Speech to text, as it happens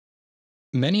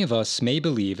Many of us may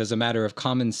believe, as a matter of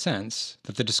common sense,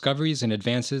 that the discoveries and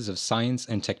advances of science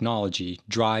and technology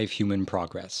drive human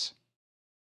progress.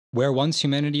 Where once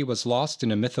humanity was lost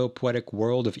in a mythopoetic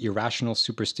world of irrational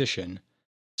superstition,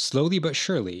 slowly but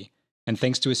surely, and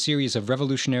thanks to a series of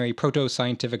revolutionary proto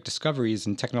scientific discoveries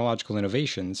and technological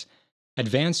innovations,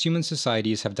 advanced human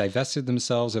societies have divested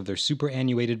themselves of their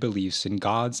superannuated beliefs in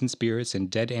gods and spirits and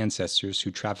dead ancestors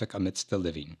who traffic amidst the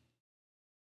living.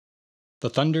 The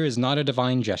thunder is not a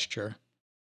divine gesture.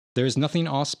 There is nothing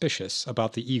auspicious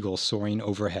about the eagle soaring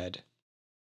overhead.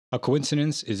 A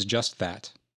coincidence is just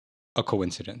that, a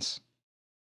coincidence.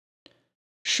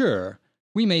 Sure,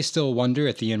 we may still wonder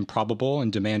at the improbable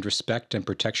and demand respect and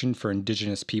protection for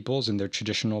indigenous peoples and their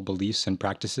traditional beliefs and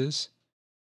practices.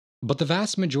 But the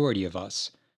vast majority of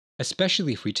us,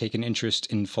 especially if we take an interest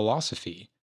in philosophy,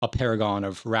 a paragon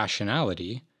of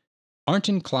rationality, aren't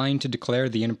inclined to declare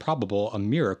the improbable a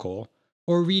miracle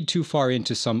or read too far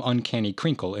into some uncanny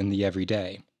crinkle in the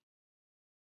everyday.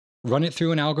 Run it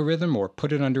through an algorithm or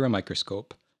put it under a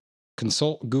microscope.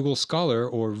 Consult Google Scholar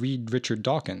or read Richard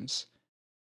Dawkins.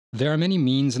 There are many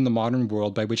means in the modern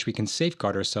world by which we can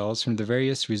safeguard ourselves from the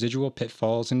various residual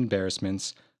pitfalls and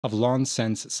embarrassments of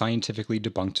long-since scientifically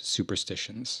debunked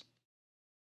superstitions.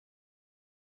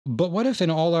 But what if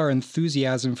in all our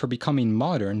enthusiasm for becoming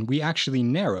modern, we actually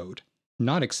narrowed,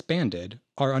 not expanded,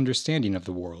 our understanding of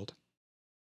the world?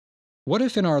 What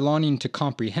if in our longing to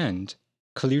comprehend,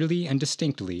 clearly and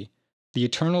distinctly, the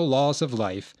eternal laws of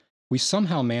life, we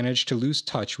somehow managed to lose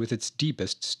touch with its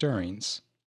deepest stirrings?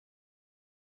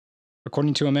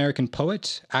 According to American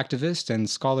poet, activist, and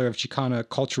scholar of Chicana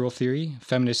cultural theory,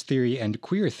 feminist theory, and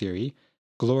queer theory,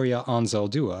 Gloria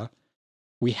Anzaldúa,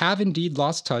 we have indeed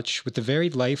lost touch with the very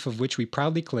life of which we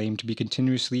proudly claim to be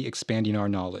continuously expanding our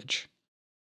knowledge.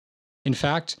 In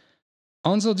fact,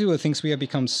 Anzaldúa thinks we have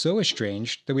become so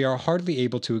estranged that we are hardly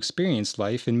able to experience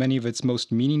life in many of its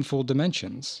most meaningful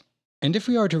dimensions. And if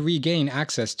we are to regain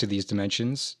access to these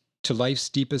dimensions, to life's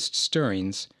deepest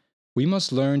stirrings, we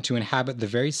must learn to inhabit the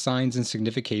very signs and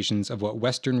significations of what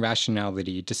Western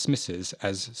rationality dismisses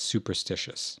as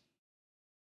superstitious.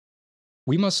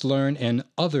 We must learn an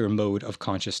other mode of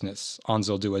consciousness,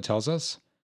 Anzaldúa tells us,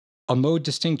 a mode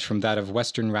distinct from that of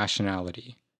Western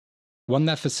rationality, one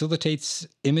that facilitates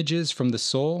images from the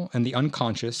soul and the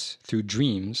unconscious through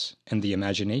dreams and the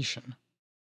imagination.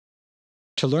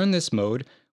 To learn this mode,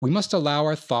 we must allow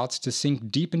our thoughts to sink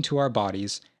deep into our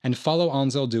bodies and follow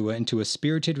Anzaldúa into a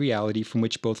spirited reality from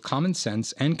which both common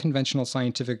sense and conventional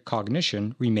scientific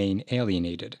cognition remain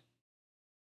alienated.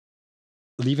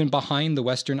 Leaving behind the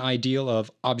Western ideal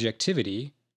of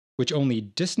objectivity, which only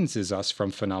distances us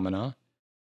from phenomena,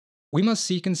 we must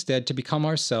seek instead to become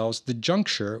ourselves the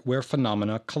juncture where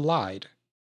phenomena collide.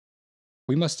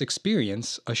 We must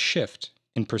experience a shift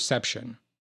in perception.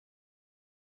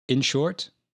 In short,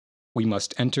 we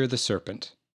must enter the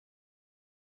serpent.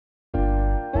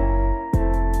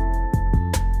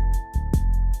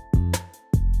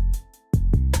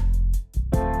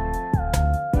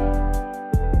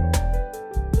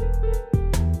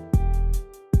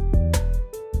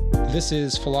 This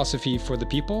is Philosophy for the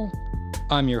People.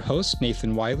 I'm your host,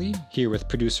 Nathan Wiley, here with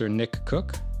producer Nick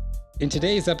Cook. In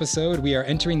today's episode, we are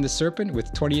entering the serpent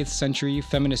with 20th century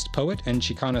feminist poet and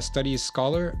Chicana studies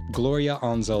scholar Gloria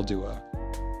Anzaldúa.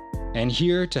 And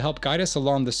here to help guide us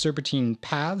along the serpentine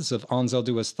paths of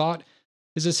Anzaldúa's thought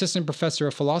is Assistant Professor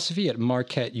of Philosophy at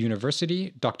Marquette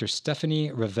University, Dr.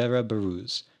 Stephanie Rivera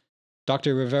Barruz.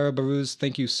 Dr. Rivera Barruz,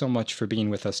 thank you so much for being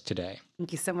with us today.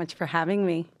 Thank you so much for having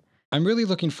me. I'm really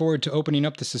looking forward to opening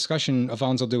up this discussion of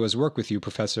Anzaldúa's work with you,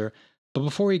 Professor. But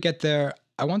before we get there,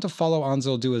 I want to follow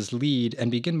Anzaldúa's lead and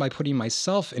begin by putting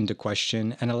myself into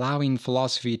question and allowing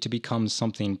philosophy to become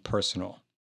something personal.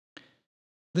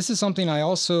 This is something I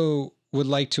also would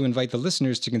like to invite the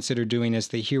listeners to consider doing as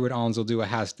they hear what Anzaldúa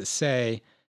has to say,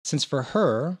 since for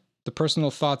her, the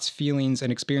personal thoughts, feelings,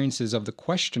 and experiences of the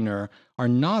questioner are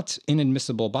not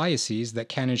inadmissible biases that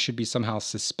can and should be somehow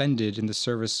suspended in the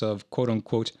service of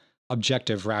quote-unquote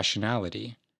objective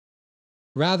rationality.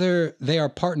 Rather, they are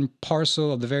part and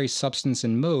parcel of the very substance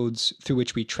and modes through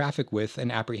which we traffic with and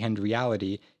apprehend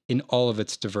reality in all of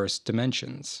its diverse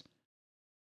dimensions.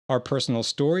 Our personal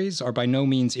stories are by no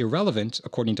means irrelevant,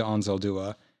 according to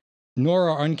Anzaldúa, nor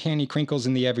are uncanny crinkles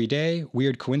in the everyday,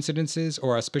 weird coincidences,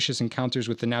 or auspicious encounters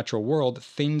with the natural world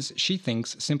things she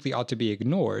thinks simply ought to be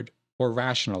ignored or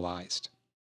rationalized.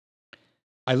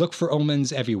 I look for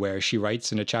omens everywhere, she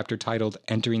writes in a chapter titled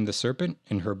Entering the Serpent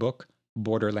in her book,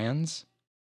 Borderlands.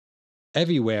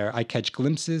 Everywhere I catch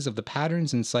glimpses of the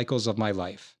patterns and cycles of my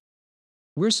life.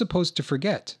 We're supposed to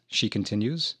forget, she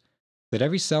continues, that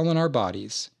every cell in our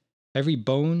bodies, Every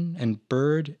bone and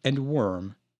bird and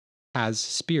worm has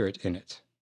spirit in it.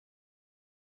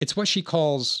 It's what she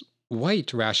calls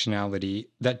white rationality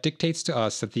that dictates to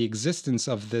us that the existence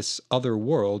of this other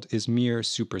world is mere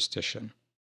superstition.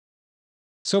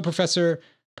 So, Professor,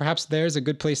 perhaps there's a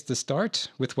good place to start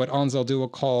with what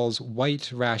Anzaldúa calls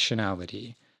white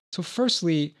rationality. So,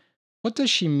 firstly, what does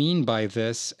she mean by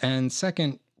this? And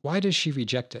second, why does she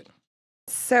reject it?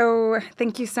 So,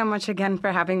 thank you so much again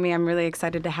for having me. I'm really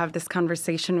excited to have this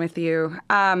conversation with you.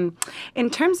 In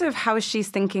terms of how she's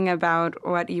thinking about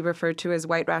what you refer to as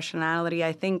white rationality,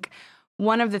 I think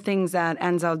one of the things that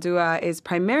Anzaldúa is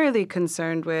primarily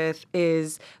concerned with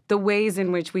is the ways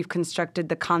in which we've constructed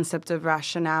the concept of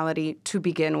rationality to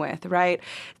begin with, right?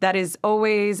 That is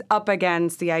always up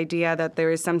against the idea that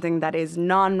there is something that is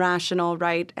non-rational,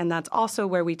 right? And that's also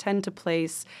where we tend to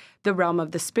place the realm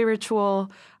of the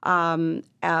spiritual, the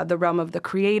realm of the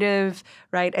creative,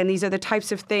 right? And these are the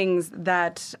types of things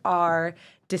that are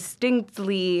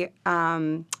distinctly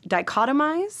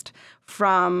dichotomized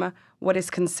from what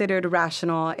is considered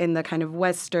rational in the kind of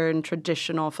Western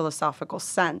traditional philosophical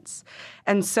sense.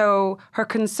 And so her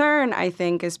concern, I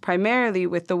think, is primarily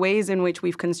with the ways in which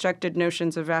we've constructed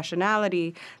notions of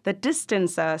rationality that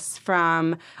distance us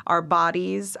from our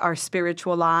bodies, our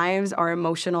spiritual lives, our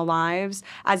emotional lives,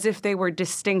 as if they were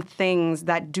distinct things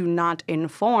that do not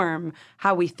inform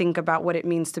how we think about what it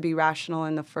means to be rational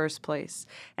in the first place.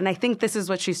 And I think this is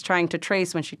what she's trying to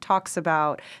trace when she talks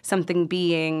about something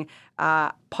being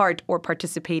part or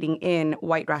participating in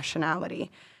white rationality,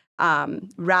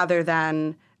 rather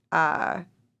than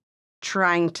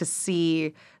trying to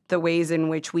see the ways in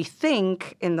which we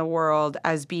think in the world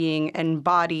as being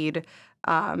embodied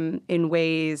in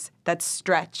ways that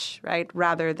stretch, right,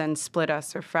 rather than split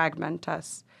us or fragment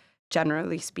us,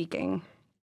 generally speaking.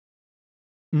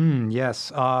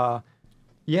 Yes.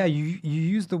 Yeah, you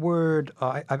use the word,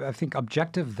 I think,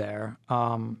 objective there.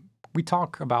 We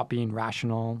talk about being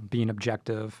rational, being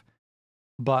objective,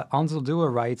 but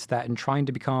Anzaldúa writes that in trying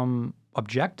to become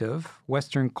objective,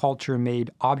 Western culture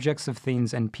made objects of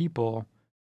things and people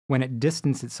when it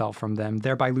distanced itself from them,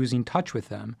 thereby losing touch with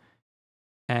them,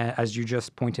 as you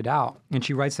just pointed out. And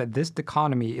she writes that this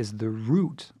dichotomy is the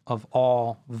root of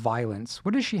all violence.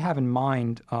 What does she have in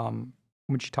mind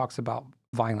when she talks about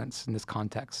violence in this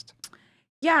context?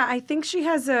 Yeah, I think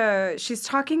she's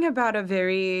talking about a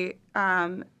very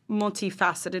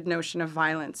multifaceted notion of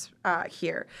violence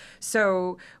here.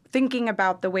 So thinking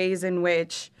about the ways in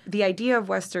which the idea of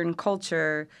Western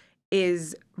culture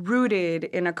is rooted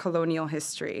in a colonial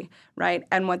history, right?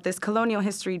 And what this colonial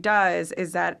history does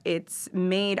is that it's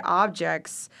made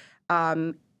objects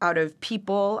out of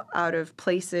people, out of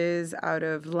places, out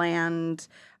of land,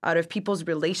 out of people's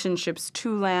relationships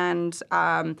to land,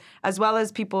 as well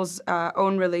as people's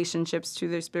own relationships to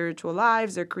their spiritual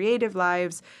lives, their creative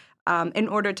lives, in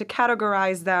order to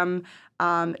categorize them,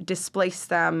 displace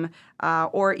them,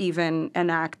 or even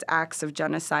enact acts of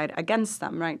genocide against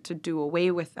them, right, to do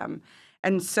away with them.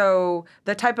 And so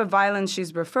the type of violence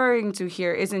she's referring to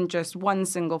here isn't just one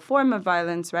single form of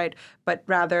violence, right, but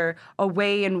rather a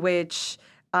way in which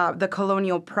the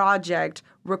colonial project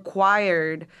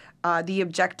required the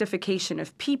objectification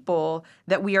of people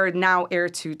that we are now heir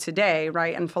to today,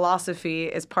 right? And philosophy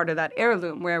is part of that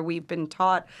heirloom where we've been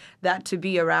taught that to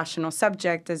be a rational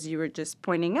subject, as you were just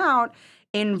pointing out,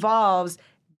 involves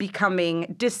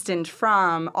becoming distant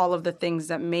from all of the things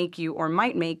that make you or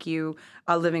might make you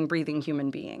a living, breathing human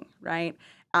being, right?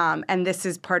 And this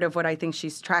is part of what I think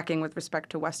she's tracking with respect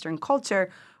to Western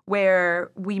culture, where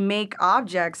we make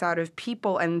objects out of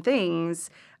people and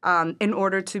things in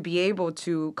order to be able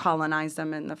to colonize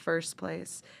them in the first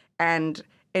place and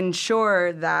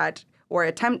ensure that, or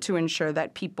attempt to ensure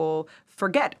that people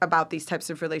forget about these types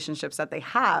of relationships that they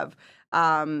have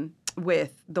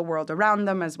with the world around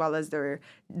them, as well as their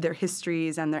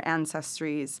histories and their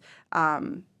ancestries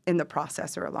in the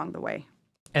process or along the way.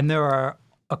 And there are,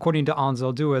 according to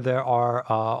Anzaldúa, there are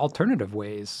alternative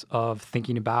ways of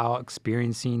thinking about,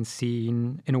 experiencing,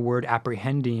 seeing, in a word,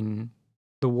 apprehending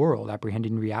the world,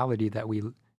 apprehending reality that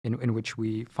in which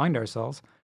we find ourselves.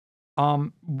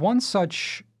 One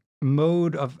such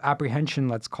mode of apprehension,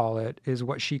 let's call it, is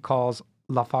what she calls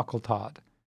la facultad.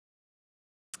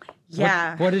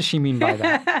 Yeah. What does she mean by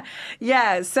that?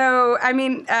 Yeah. So, I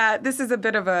mean, this is a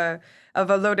bit of a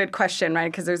loaded question,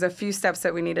 right? Because there's a few steps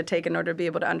that we need to take in order to be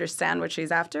able to understand what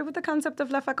she's after with the concept of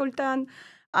la facultad.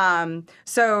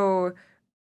 So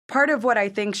part of what I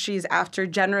think she's after,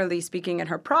 generally speaking, in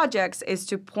her projects is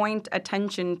to point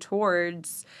attention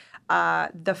towards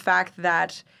the fact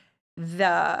that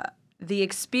the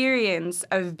experience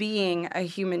of being a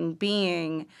human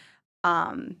being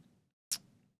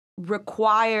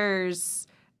requires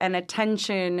an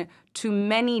attention to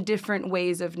many different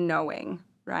ways of knowing,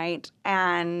 right?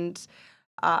 And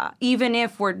even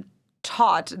if we're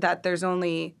taught that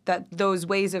that those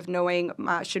ways of knowing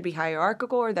should be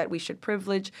hierarchical, or that we should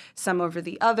privilege some over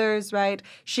the others, right?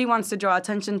 She wants to draw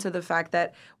attention to the fact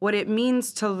that what it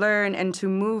means to learn and to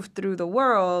move through the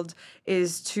world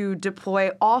is to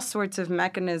deploy all sorts of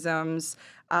mechanisms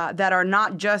that are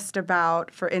not just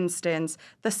about, for instance,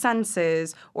 the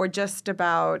senses, or just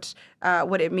about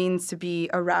what it means to be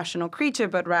a rational creature,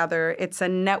 but rather it's a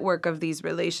network of these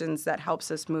relations that helps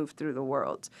us move through the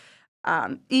world.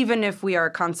 Even if we are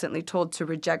constantly told to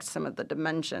reject some of the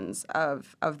dimensions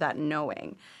of that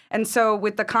knowing. And so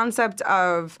with the concept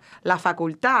of la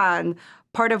facultad,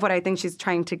 part of what I think she's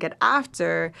trying to get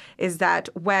after is that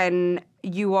when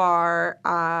you are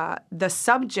the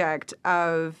subject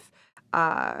of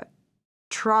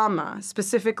trauma,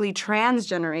 specifically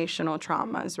transgenerational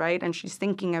traumas, right? And she's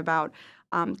thinking about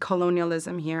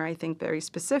colonialism here, I think very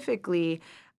specifically.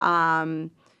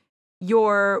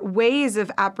 Your ways of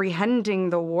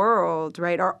apprehending the world,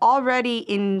 right, are already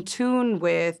in tune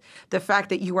with the fact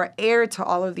that you are heir to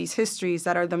all of these histories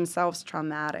that are themselves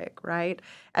traumatic, right?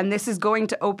 And this is going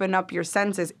to open up your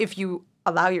senses if you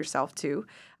allow yourself to,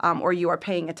 or you are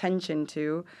paying attention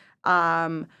to,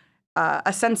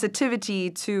 a sensitivity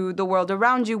to the world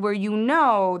around you, where you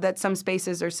know that some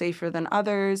spaces are safer than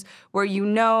others, where you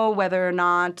know whether or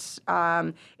not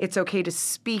it's okay to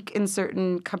speak in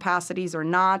certain capacities or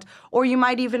not, or you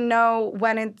might even know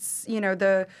when it's,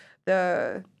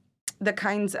 the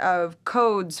kinds of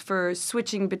codes for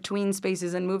switching between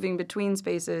spaces and moving between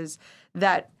spaces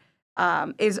that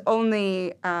is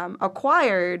only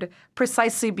acquired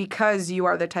precisely because you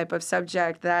are the type of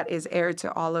subject that is heir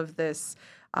to all of this.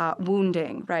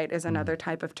 Wounding, right, is another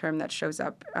type of term that shows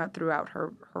up throughout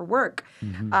her work.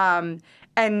 Mm-hmm.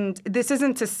 And this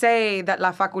isn't to say that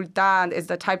la facultad is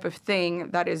the type of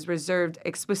thing that is reserved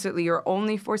explicitly or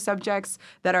only for subjects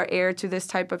that are heir to this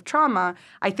type of trauma.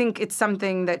 I think it's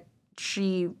something that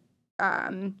she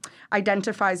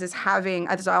identifies as having,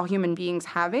 as all human beings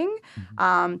having,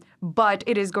 but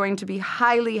it is going to be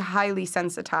highly, highly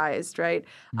sensitized, right,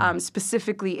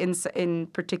 specifically in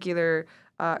particular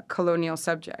colonial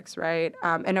subjects, right?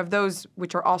 And of those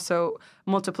which are also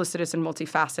multiplicitous and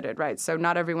multifaceted, right? So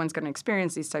not everyone's going to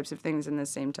experience these types of things in the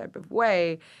same type of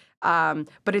way,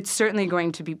 but it's certainly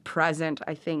going to be present,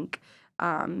 I think,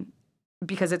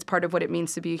 because it's part of what it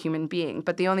means to be a human being.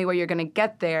 But the only way you're going to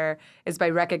get there is by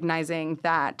recognizing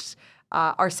that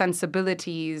our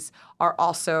sensibilities are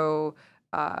also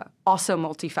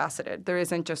multifaceted. There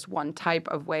isn't just one type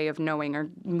of way of knowing or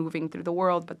moving through the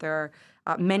world, but there are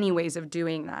many ways of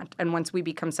doing that. And once we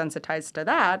become sensitized to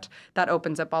that, that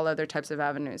opens up all other types of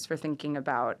avenues for thinking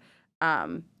about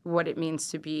what it means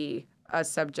to be a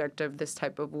subject of this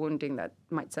type of wounding that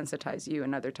might sensitize you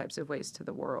in other types of ways to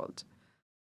the world.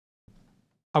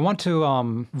 I want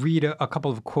to read a couple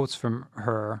of quotes from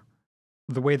her,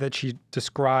 the way that she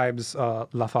describes la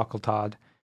facultad.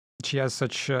 She has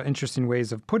such interesting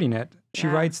ways of putting it. She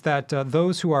writes that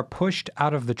those who are pushed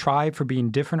out of the tribe for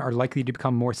being different are likely to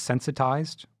become more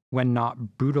sensitized, when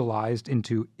not brutalized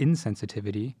into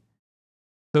insensitivity.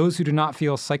 Those who do not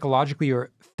feel psychologically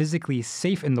or physically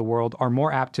safe in the world are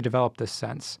more apt to develop this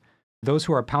sense. Those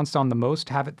who are pounced on the most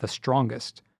have it the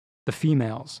strongest. The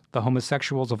females, the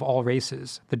homosexuals of all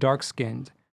races, the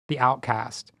dark-skinned, the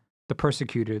outcast, the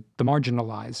persecuted, the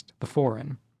marginalized, the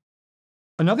foreign.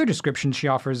 Another description she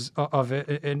offers of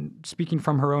it, and speaking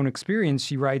from her own experience,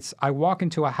 she writes, I walk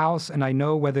into a house and I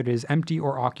know whether it is empty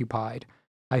or occupied.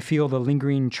 I feel the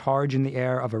lingering charge in the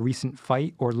air of a recent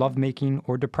fight or lovemaking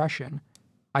or depression.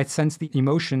 I sense the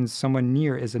emotions someone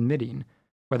near is emitting,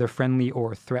 whether friendly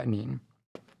or threatening.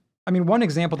 I mean, one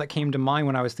example that came to mind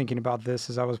when I was thinking about this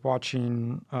is I was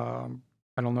watching, I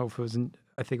don't know if it was,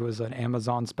 I think it was an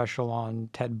Amazon special on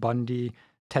Ted Bundy's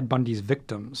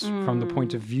victims, from the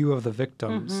point of view of the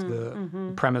victims.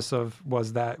 The premise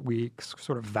was that we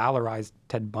sort of valorized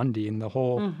Ted Bundy, and the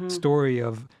whole story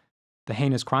of the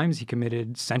heinous crimes he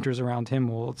committed centers around him.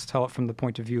 Well, let's tell it from the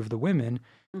point of view of the women.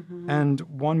 And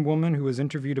one woman who was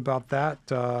interviewed about that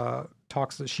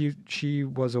talks that she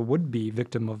was a would-be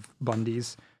victim of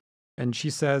Bundy's. And she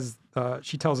says,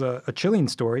 she tells a chilling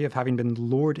story of having been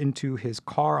lured into his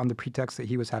car on the pretext that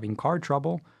he was having car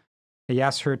trouble. He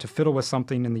asked her to fiddle with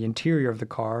something in the interior of the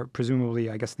car, presumably,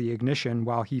 I guess, the ignition,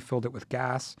 while he filled it with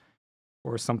gas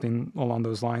or something along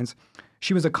those lines.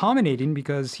 She was accommodating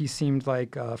because he seemed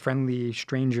like a friendly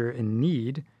stranger in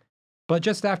need. But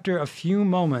just after a few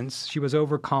moments, she was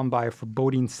overcome by a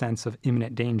foreboding sense of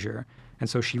imminent danger. And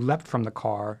so she leapt from the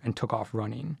car and took off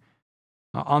running.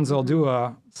 Ansel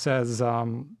Dua says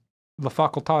La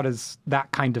Facultad is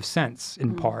that kind of sense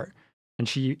in part. And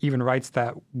she even writes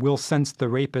that we'll sense the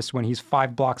rapist when he's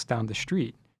 5 blocks down the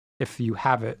street if you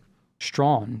have it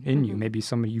strong in you. Maybe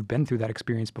some of you've been through that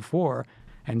experience before.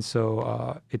 And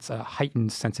so it's a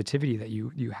heightened sensitivity that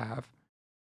you have.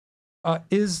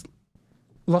 Is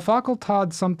La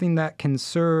Facultad something that can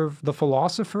serve the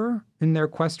philosopher in their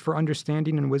quest for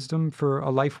understanding and wisdom for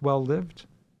a life well lived?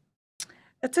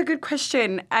 That's a good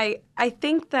question. I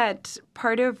think that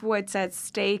part of what's at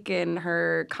stake in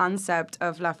her concept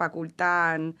of La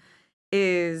Facultad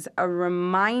is a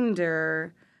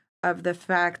reminder of the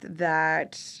fact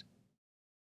that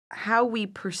how we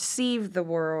perceive the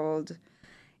world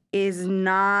is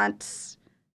not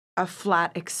a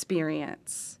flat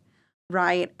experience,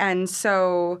 right? And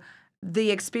so the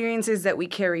experiences that we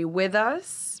carry with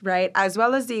us, right, as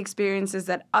well as the experiences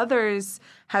that others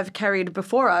have carried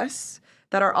before us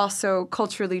that are also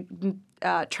culturally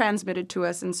transmitted to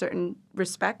us in certain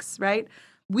respects, right?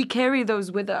 We carry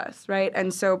those with us, right?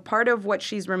 And so part of what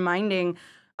she's reminding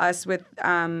us with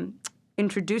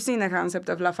introducing the concept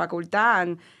of La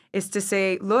Facultad is to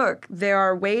say, look, there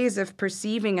are ways of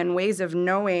perceiving and ways of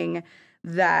knowing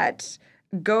that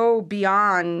go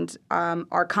beyond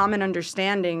our common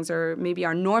understandings or maybe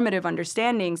our normative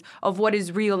understandings of what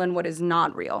is real and what is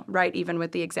not real, right? Even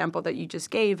with the example that you just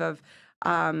gave of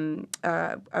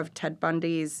Ted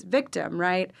Bundy's victim,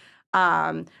 right?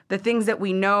 The things that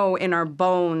we know in our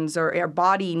bones or our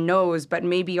body knows, but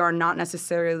maybe are not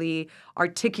necessarily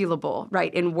articulable,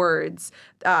 right, in words,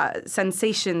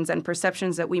 sensations and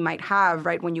perceptions that we might have,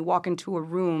 right, when you walk into a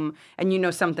room and you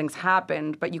know something's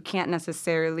happened, but you can't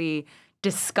necessarily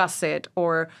discuss it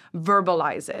or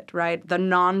verbalize it, right? The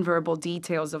nonverbal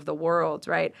details of the world,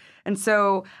 right? And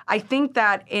so I think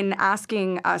that in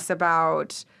asking us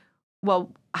about,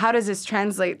 well, how does this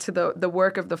translate to the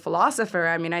work of the philosopher?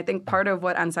 I mean, I think part of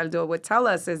what Ansel Dua would tell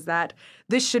us is that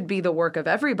this should be the work of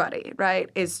everybody, right?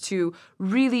 Is to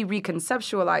really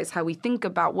reconceptualize how we think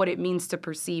about what it means to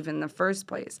perceive in the first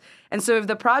place. And so if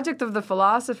the project of the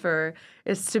philosopher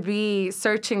is to be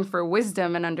searching for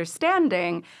wisdom and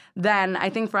understanding, then I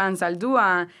think for Ansel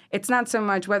Dua, it's not so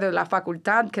much whether La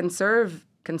Facultad can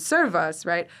serve us,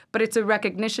 right? But it's a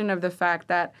recognition of the fact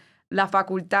that La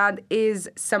Facultad is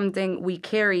something we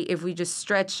carry if we just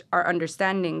stretch our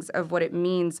understandings of what it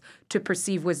means to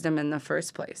perceive wisdom in the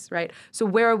first place, right? So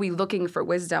where are we looking for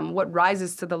wisdom? What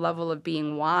rises to the level of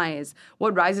being wise?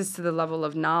 What rises to the level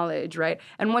of knowledge, right?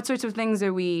 And what sorts of things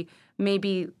are we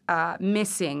maybe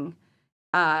missing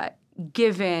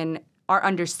given our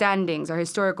understandings, our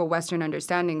historical Western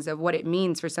understandings of what it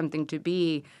means for something to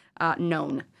be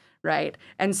known, right?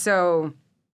 And so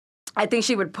I think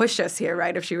she would push us here,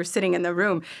 right? If she were sitting in the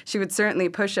room, she would certainly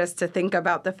push us to think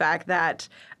about the fact that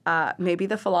maybe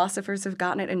the philosophers have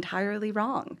gotten it entirely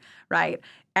wrong, right?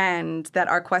 And that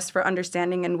our quest for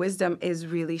understanding and wisdom is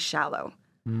really shallow.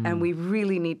 And we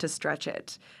really need to stretch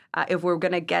it if we're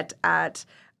going to get at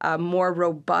a more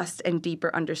robust and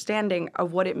deeper understanding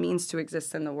of what it means to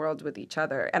exist in the world with each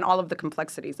other and all of the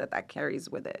complexities that carries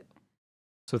with it.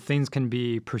 So things can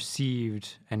be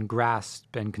perceived and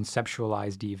grasped and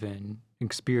conceptualized, even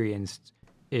experienced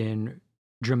in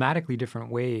dramatically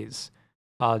different ways,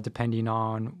 depending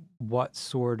on what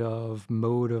sort of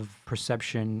mode of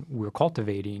perception we're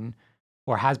cultivating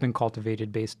or has been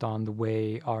cultivated based on the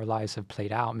way our lives have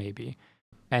played out, maybe.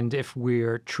 And if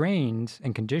we're trained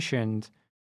and conditioned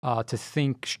to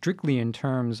think strictly in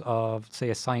terms of, say,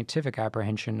 a scientific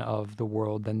apprehension of the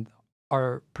world, then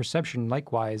our perception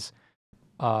likewise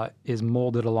is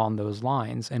molded along those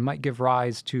lines and might give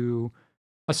rise to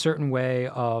a certain way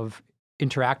of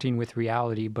interacting with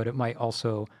reality, but it might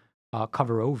also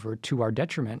cover over to our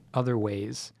detriment other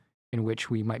ways in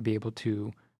which we might be able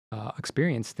to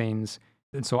experience things.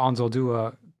 And so Ansel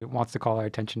Dua wants to call our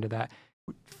attention to that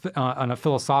on a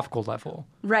philosophical level.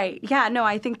 Right. Yeah, no,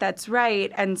 I think that's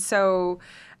right. And so,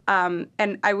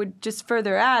 and I would just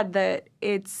further add that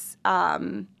it's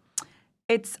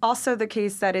also the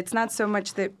case that it's not so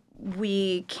much that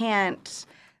we can't,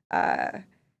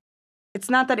 it's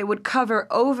not that it would cover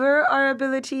over our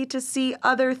ability to see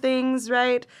other things,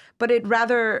 right? But it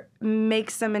rather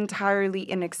makes them entirely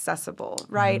inaccessible,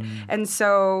 right? And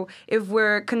so if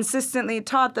we're consistently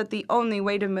taught that the only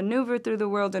way to maneuver through the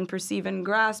world and perceive and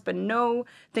grasp and know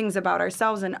things about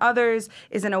ourselves and others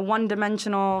is in a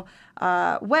one-dimensional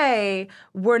way,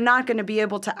 we're not going to be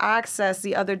able to access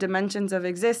the other dimensions of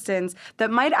existence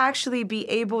that might actually be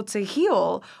able to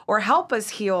heal or help us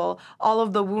heal all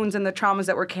of the wounds and the traumas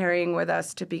that we're carrying with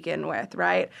us to begin with,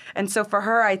 right? And so for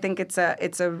her, I think it's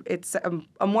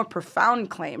a more profound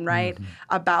claim, right,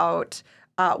 about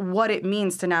what it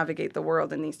means to navigate the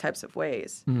world in these types of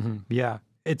ways. Yeah.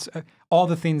 It's all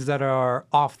the things that are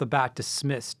off the bat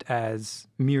dismissed as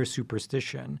mere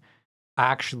superstition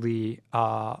actually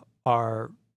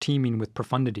are teeming with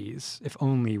profundities if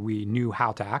only we knew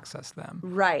how to access them.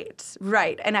 Right,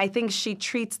 right. And I think she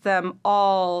treats them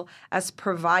all as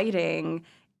providing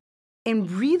in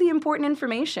really important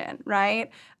information,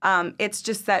 right? It's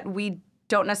just that we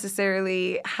don't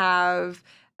necessarily have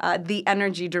the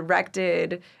energy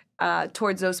directed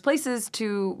towards those places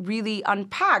to really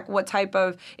unpack what type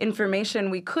of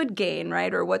information we could gain,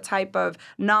 right? Or what type of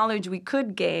knowledge we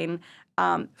could gain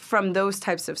from those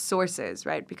types of sources,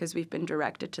 right? Because we've been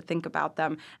directed to think about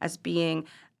them as being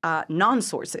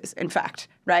non-sources, in fact,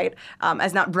 right?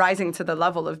 As not rising to the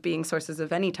level of being sources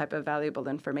of any type of valuable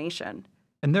information.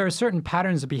 And there are certain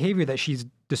patterns of behavior that she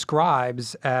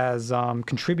describes as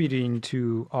contributing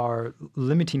to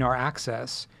limiting our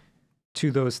access to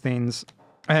those things.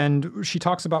 And she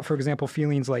talks about, for example,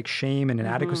 feelings like shame and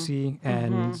inadequacy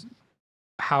and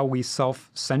how we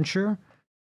self-censure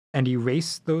and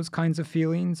erase those kinds of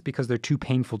feelings because they're too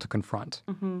painful to confront.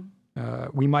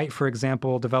 We might, for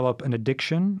example, develop an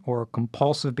addiction or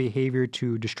compulsive behavior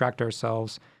to distract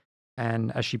ourselves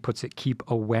and, as she puts it, keep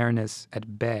awareness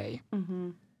at bay.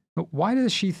 But why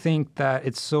does she think that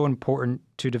it's so important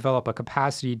to develop a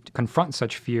capacity to confront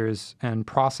such fears and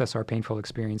process our painful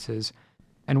experiences?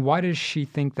 And why does she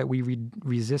think that we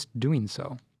resist doing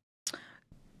so?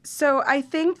 So I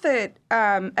think that,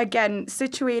 again,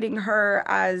 situating her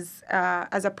as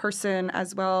a person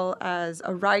as well as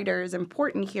a writer is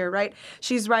important here, right?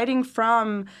 She's writing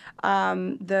from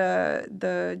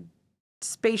the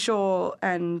spatial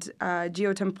and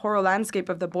geotemporal landscape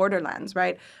of the borderlands,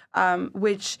 right?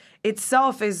 Which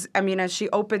itself is, I mean, as she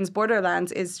opens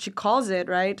Borderlands, she calls it,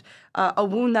 right, a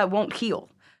wound that won't heal.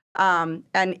 And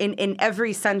in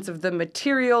every sense of the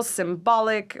material,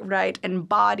 symbolic, right,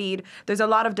 embodied, there's a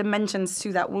lot of dimensions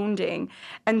to that wounding.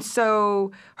 And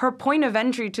so her point of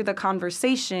entry to the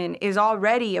conversation is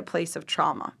already a place of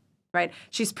trauma, right?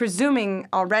 She's presuming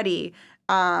already,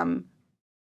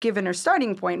 given her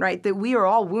starting point, right, that we are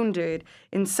all wounded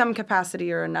in some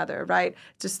capacity or another, right?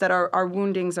 Just that our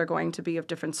woundings are going to be of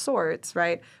different sorts,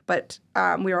 right? But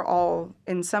we are all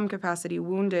in some capacity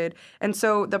wounded. And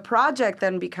so the project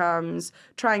then becomes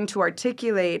trying to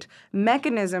articulate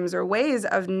mechanisms or ways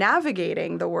of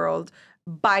navigating the world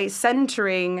by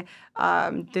centering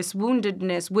this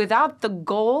woundedness without the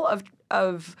goal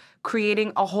of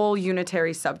creating a whole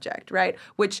unitary subject, right?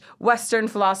 Which Western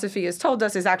philosophy has told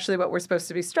us is actually what we're supposed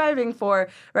to be striving for,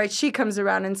 right? She comes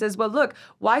around and says, well, look,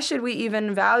 why should we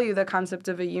even value the concept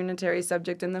of a unitary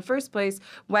subject in the first place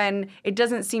when it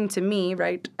doesn't seem to me,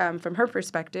 right, from her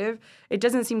perspective, it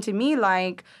doesn't seem to me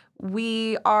like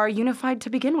we are unified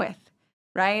to begin with,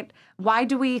 right? Why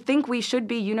do we think we should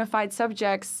be unified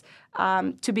subjects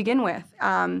to begin with?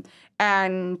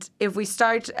 And if we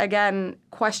start, again,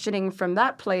 questioning from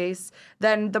that place,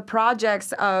 then the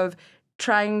projects of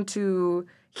trying to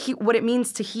what it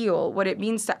means to heal, what it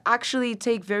means to actually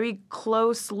take very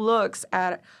close looks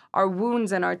at our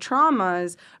wounds and our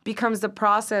traumas becomes the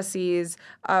processes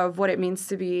of what it means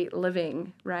to be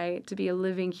living, right? To be a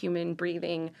living human,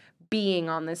 breathing being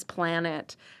on this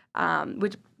planet.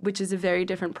 Which is a very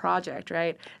different project,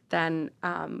 right, than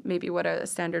maybe what a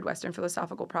standard Western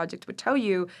philosophical project would tell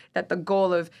you, that the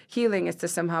goal of healing is to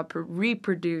somehow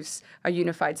reproduce a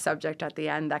unified subject at the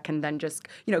end that can then just,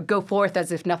 go forth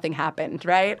as if nothing happened,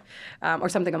 right, or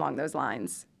something along those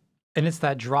lines. And it's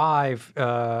that drive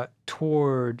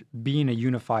toward being a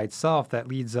unified self that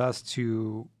leads us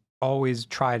to always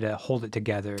try to hold it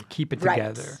together, keep it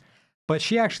together. Right. But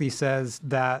she actually says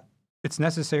that it's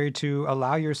necessary to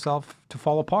allow yourself to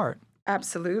fall apart.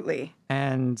 Absolutely.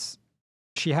 And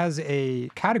she has a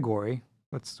category,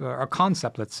 a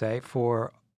concept, let's say,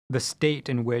 for the state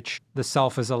in which the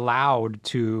self is allowed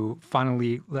to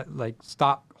finally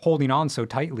stop holding on so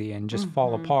tightly and just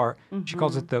fall apart. She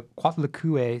calls it the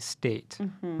Quatlicue state.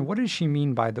 And what does she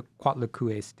mean by the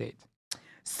Quatlicue state?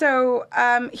 So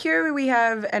here we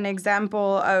have an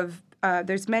example of,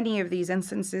 there's many of these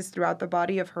instances throughout the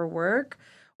body of her work,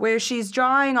 where she's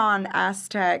drawing on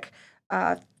Aztec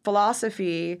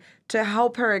philosophy to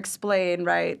help her explain,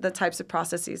 right, the types of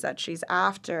processes that she's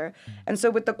after. And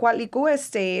so with the Quatlicue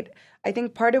state, I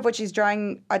think part of what she's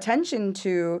drawing attention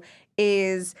to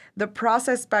is the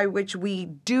process by which we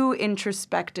do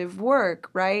introspective work,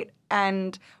 right?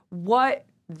 And what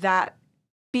that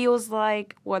feels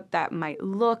like, what that might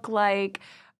look like,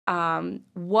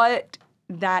 what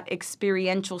that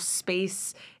experiential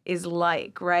space is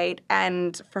like, right?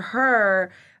 And for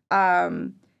her,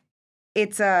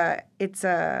 it's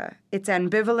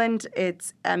ambivalent,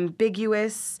 it's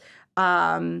ambiguous,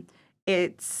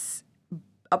 it's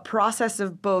a process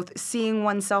of both seeing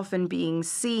oneself and being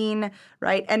seen,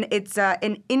 right? And it's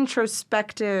an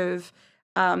introspective,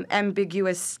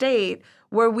 ambiguous state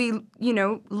where we,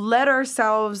 let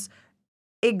ourselves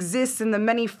exist in the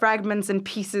many fragments and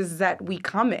pieces that we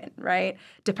come in, right?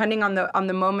 Depending on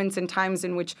the moments and times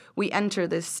in which we enter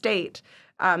this state,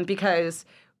 because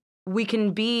we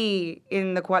can be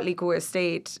in the Coatlicue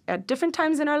state at different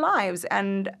times in our lives,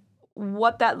 and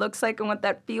what that looks like and what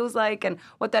that feels like and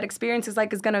what that experience is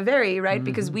like is going to vary, right? Mm-hmm.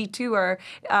 Because we too are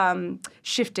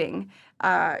shifting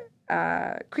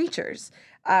creatures.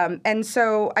 And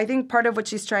so I think part of what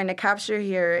she's trying to capture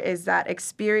here is that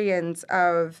experience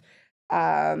of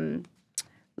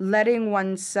letting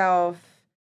oneself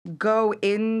go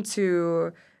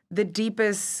into the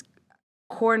deepest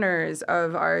corners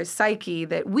of our psyche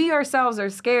that we ourselves are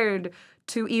scared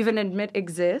to even admit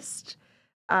exist,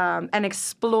 and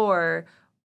explore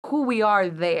who we are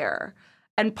there.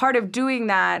 And part of doing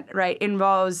that, right,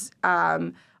 involves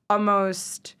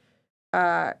almost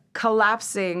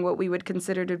collapsing what we would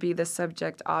consider to be the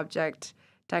subject-object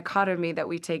dichotomy that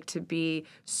we take to be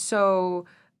so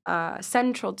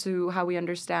central to how we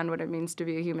understand what it means to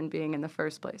be a human being in the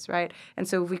first place, right? And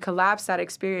so if we collapse that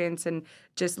experience and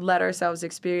just let ourselves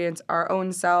experience our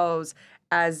own selves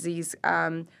as these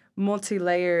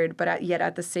multi-layered, but yet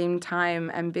at the same time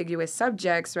ambiguous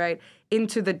subjects, right,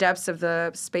 into the depths of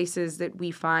the spaces that we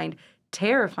find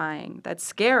terrifying, that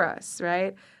scare us,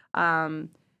 right?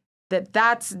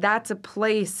 That's a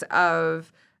place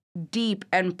of deep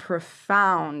and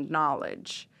profound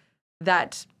knowledge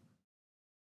that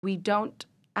we don't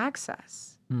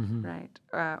access, mm-hmm. right,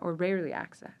 or rarely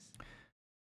access.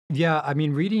 Yeah, I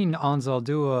mean, reading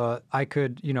Anzaldúa, I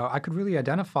could really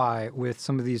identify with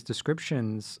some of these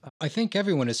descriptions. I think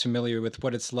everyone is familiar with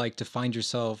what it's like to find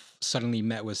yourself suddenly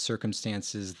met with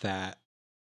circumstances that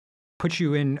put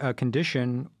you in a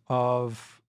condition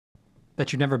of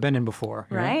that you've never been in before.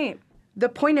 Right. The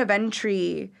point of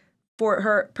entry for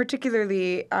her,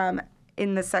 particularly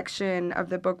in the section of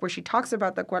the book where she talks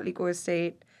about the Coatlicue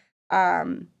state,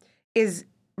 is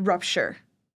rupture.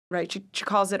 Right, she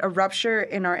calls it a rupture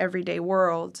in our everyday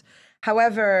world.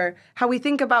 However, how we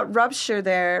think about rupture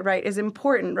there, right, is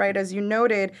important, right? As you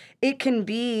noted, it can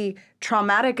be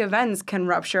traumatic events can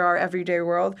rupture our everyday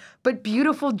world, but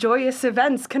beautiful, joyous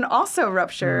events can also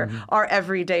rupture mm-hmm. our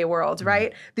everyday world, mm-hmm.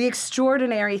 right? The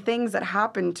extraordinary things that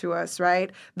happen to us,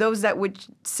 right? Those that would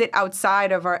sit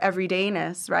outside of our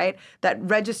everydayness, right? That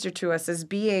register to us as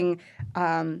being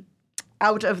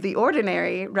out of the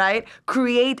ordinary, right,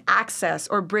 create access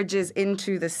or bridges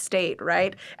into the state,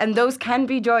 right? And those can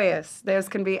be joyous. Those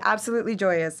can be absolutely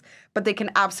joyous, but they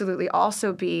can absolutely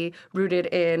also be rooted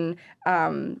in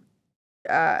the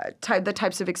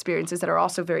types of experiences that are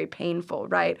also very painful,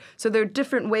 right? So there are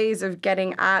different ways of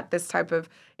getting at this type of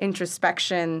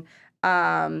introspection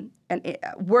and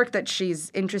work that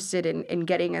she's interested in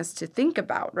getting us to think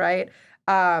about, right?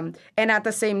 And at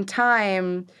the same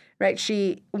time, right,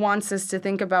 she wants us to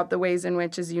think about the ways in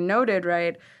which, as you noted,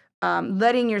 right,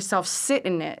 letting yourself sit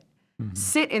in it, mm-hmm.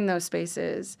 sit in those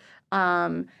spaces,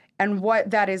 and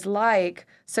what that is like,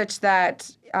 such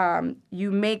that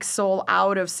you make soul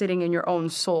out of sitting in your own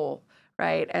soul,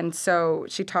 right? And so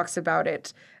she talks about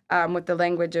it with the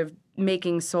language of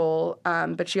making soul,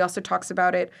 but she also talks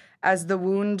about it as the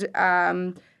wound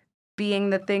being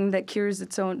the thing that cures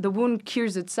its own. The wound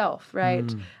cures itself, right?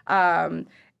 Mm.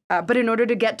 But in order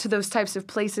to get to those types of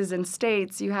places and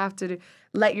states, you have to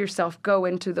let yourself go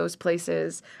into those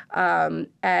places, and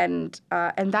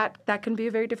that can be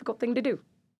a very difficult thing to do.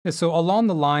 Yeah, so along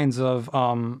the lines of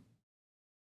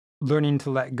learning to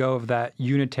let go of that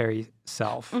unitary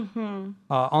self, mm-hmm.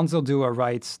 Anzaldúa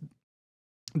writes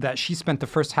that she spent the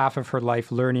first half of her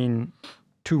life learning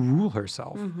to rule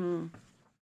herself, mm-hmm.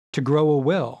 to grow a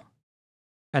will.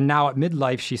 And now at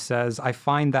midlife, she says, I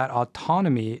find that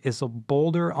autonomy is a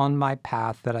boulder on my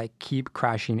path that I keep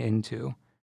crashing into.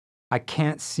 I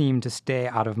can't seem to stay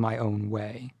out of my own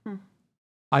way.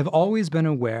 I've always been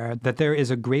aware that there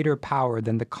is a greater power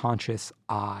than the conscious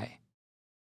I.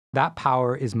 That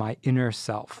power is my inner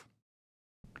self.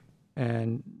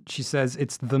 And she says,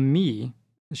 it's the me,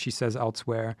 she says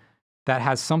elsewhere, that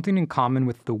has something in common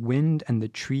with the wind and the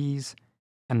trees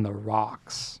and the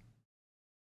rocks.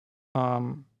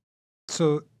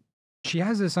 So she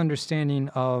has this understanding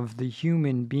of the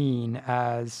human being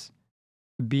as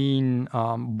being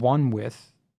one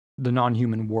with the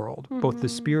non-human world, mm-hmm. both the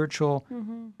spiritual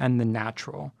mm-hmm. and the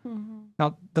natural. Mm-hmm.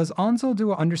 Now, does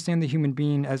Anzaldúa understand the human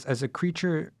being as a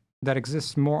creature that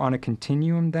exists more on a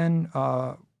continuum than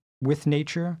with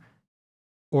nature,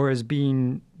 or as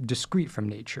being discrete from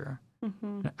nature?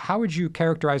 Mm-hmm. How would you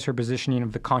characterize her positioning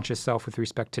of the conscious self with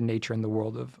respect to nature and the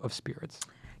world of spirits?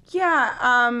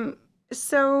 Yeah.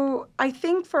 So I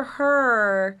think for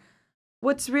her,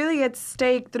 what's really at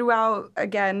stake throughout,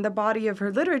 again, the body of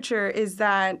her literature is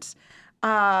that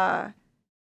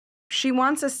she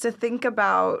wants us to think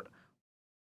about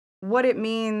what it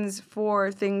means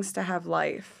for things to have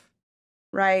life,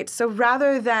 right? So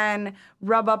rather than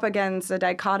rub up against a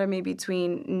dichotomy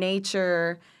between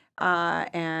nature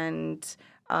and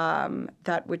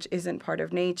that which isn't part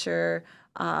of nature,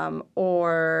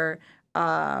 or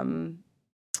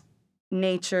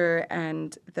nature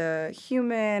and the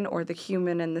human, or the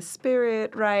human and the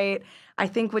spirit, right? I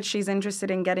think what she's interested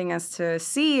in getting us to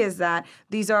see is that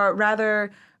these are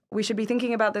rather, we should be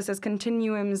thinking about this as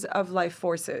continuums of life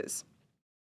forces,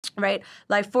 right?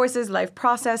 Life forces, life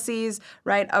processes,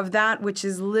 right? Of that which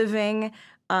is living,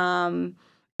 and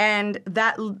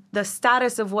that the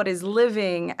status of what is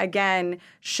living, again,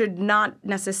 should not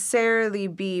necessarily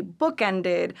be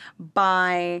bookended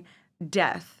by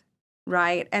death.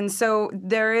 Right. And so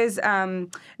there is,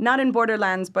 not in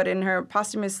Borderlands, but in her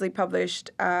posthumously published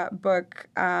book,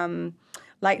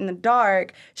 Light in the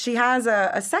Dark, she has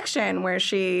a section where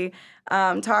she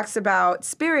talks about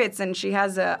spirits, and she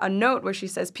has a note where she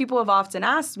says, people have often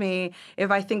asked me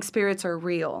if I think spirits are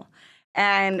real.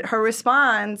 And her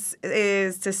response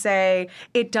is to say,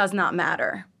 it does not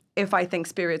matter if I think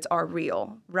spirits are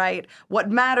real, right? What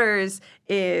matters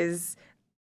is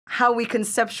how we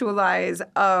conceptualize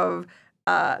of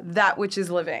that which is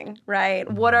living, right?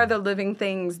 What are the living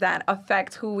things that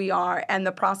affect who we are and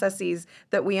the processes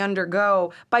that we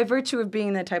undergo by virtue of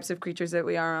being the types of creatures that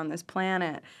we are on this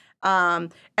planet?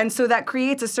 And so that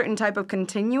creates a certain type of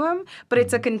continuum, but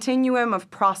it's a continuum of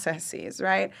processes,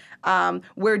 right?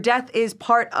 Where death is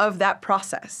part of that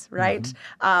process, right?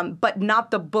 But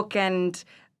not the bookend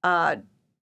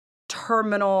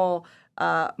terminal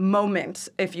moment,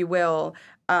 if you will,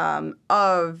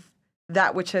 of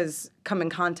that which has come in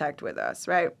contact with us,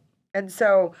 right? And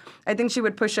so I think she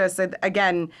would push us,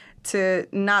 again, to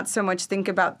not so much think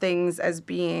about things as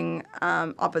being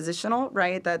oppositional,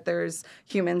 right? That there's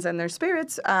humans and there's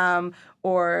spirits,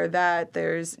 or that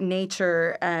there's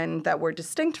nature and that we're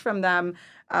distinct from them,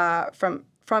 from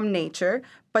nature,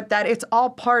 but that it's all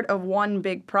part of one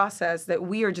big process that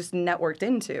we are just networked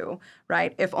into,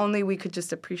 right? If only we could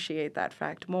just appreciate that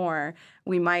fact more,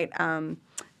 we might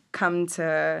come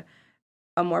to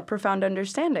a more profound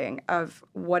understanding of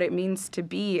what it means to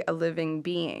be a living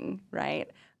being, right,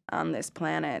 on this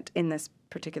planet in this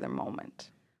particular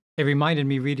moment. It reminded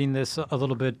me, reading this, a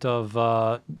little bit of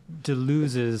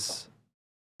Deleuze's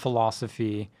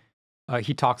philosophy.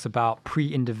 He talks about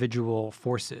pre-individual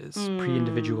forces,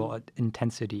 pre-individual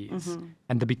intensities,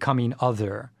 and the becoming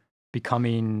other,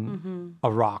 becoming a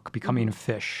rock, becoming a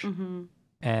fish.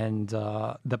 And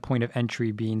the point of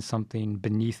entry being something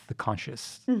beneath the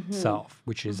conscious self,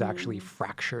 which is actually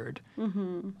fractured.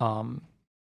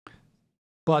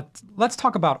 But let's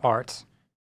talk about art.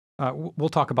 We'll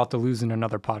talk about Deleuze in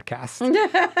another podcast.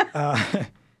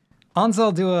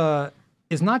 Anzaldúa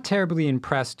is not terribly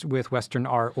impressed with Western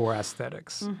art or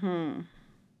aesthetics.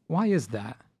 Why is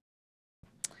that?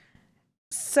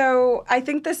 So I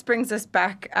think this brings us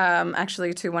back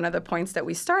actually to one of the points that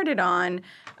we started on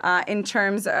in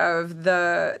terms of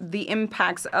the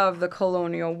impacts of the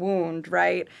colonial wound,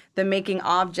 right? The making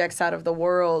objects out of the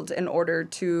world in order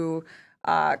to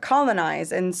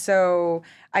colonize. And so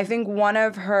I think one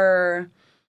of her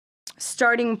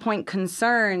starting point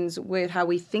concerns with how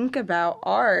we think about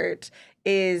art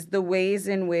is the ways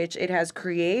in which it has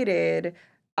created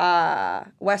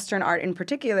Western art in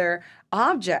particular,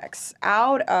 objects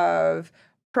out of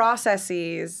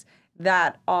processes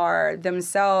that are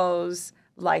themselves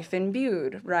life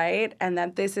imbued, right? And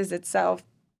that this is itself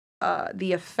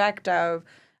the effect of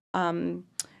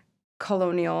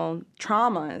colonial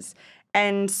traumas.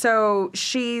 And so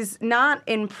she's not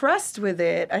impressed with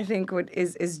it, I think what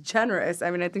is generous.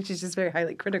 I mean, I think she's just very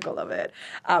highly critical of it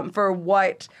for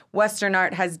what Western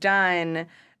art has done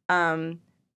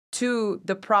to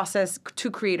the process,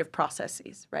 to creative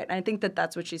processes, right? And I think that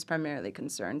that's what she's primarily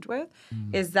concerned with,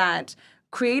 is that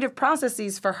creative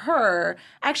processes for her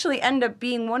actually end up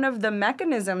being one of the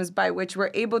mechanisms by which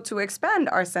we're able to expand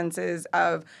our senses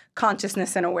of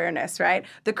consciousness and awareness, right?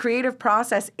 The creative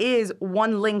process is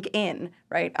one link in,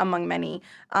 right, among many.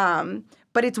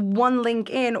 but it's one link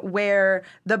in where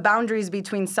the boundaries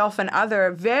between self and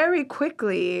other very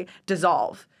quickly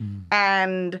dissolve.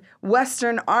 And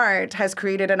Western art has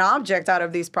created an object out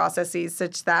of these processes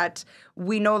such that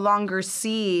we no longer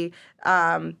see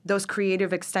those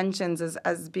creative extensions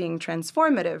as being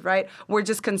transformative, right? We're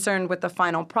just concerned with the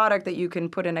final product that you can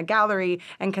put in a gallery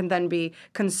and can then be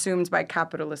consumed by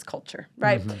capitalist culture,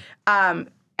 right?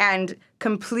 And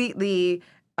completely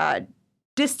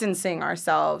distancing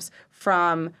ourselves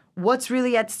from what's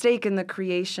really at stake in the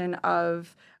creation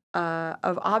of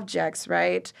objects,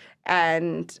 right?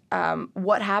 And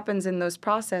what happens in those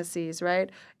processes,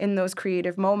 right? In those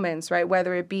creative moments, right?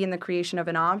 Whether it be in the creation of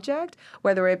an object,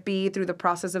 whether it be through the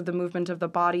process of the movement of the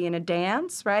body in a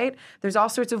dance, right? There's all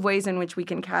sorts of ways in which we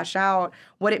can cash out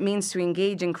what it means to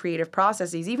engage in creative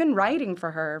processes. Even writing for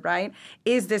her, right,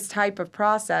 is this type of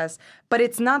process. But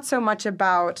it's not so much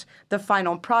about the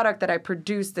final product that I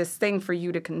produce this thing for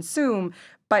you to consume,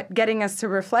 but getting us to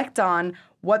reflect on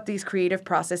what these creative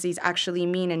processes actually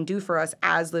mean and do for us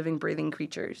as living, breathing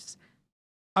creatures.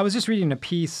 I was just reading a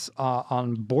piece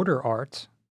on border art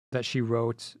that she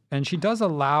wrote, and she does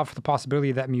allow for the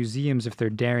possibility that museums, if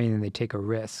they're daring and they take a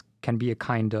risk, can be a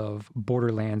kind of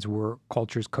borderlands where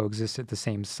cultures coexist at the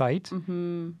same site.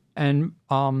 Mm-hmm. And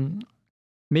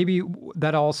maybe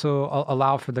that also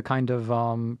allow for the kind of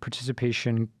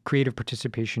participation, creative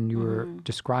participation you were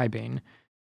describing.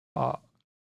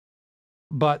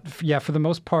 But yeah, for the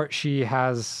most part, she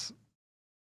has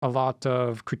a lot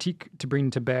of critique to bring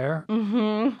to bear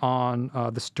on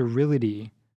the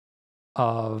sterility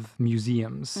of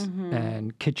museums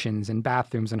and kitchens and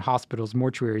bathrooms and hospitals,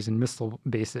 mortuaries and missile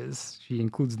bases. She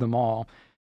includes them all.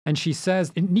 And she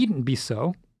says it needn't be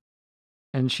so.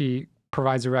 And she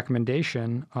provides a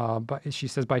recommendation, but she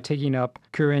says by taking up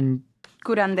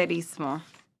Curanderismo.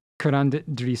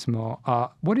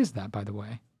 What is that, by the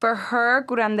way? For her,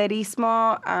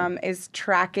 curanderismo is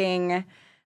tracking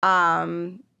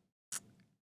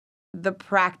the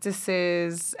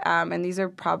practices, and these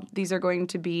are going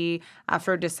to be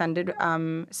Afro-descended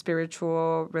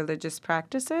spiritual religious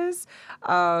practices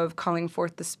of calling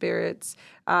forth the spirits.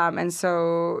 And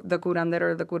so the curandero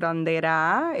or the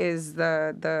curandera is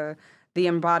the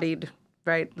embodied,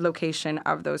 right, location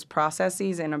of those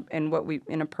processes in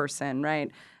a person,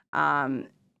 right?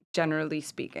 Generally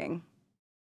speaking.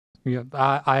 Yeah,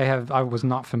 I was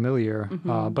not familiar,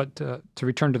 but to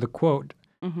return to the quote,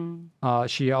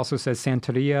 she also says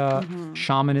Santeria,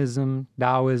 shamanism,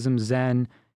 Taoism, Zen,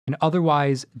 and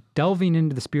otherwise delving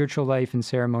into the spiritual life and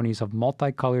ceremonies of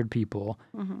multicolored people,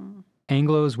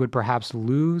 Anglos would perhaps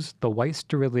lose the white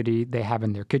sterility they have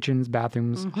in their kitchens,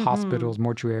 bathrooms, hospitals,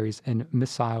 mortuaries, and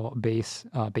missile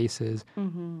bases,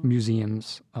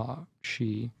 museums.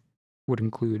 She would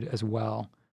include as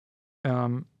well.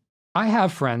 I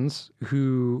have friends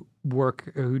who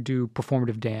do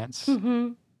performative dance,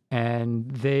 and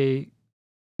they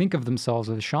think of themselves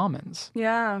as shamans.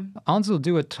 Yeah.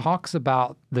 Anzaldúa talks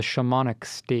about the shamanic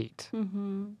state.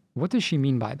 What does she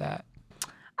mean by that?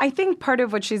 I think part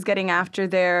of what she's getting after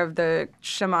there of the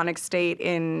shamanic state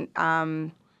in,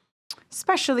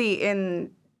 especially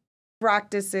in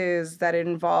practices that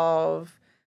involve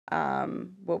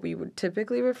what we would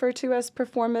typically refer to as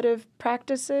performative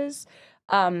practices,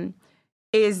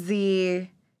 is the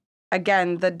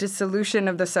dissolution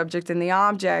of the subject and the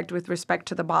object with respect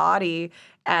to the body,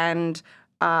 and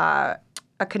a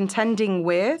contending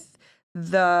with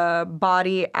the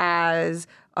body as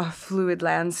a fluid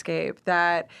landscape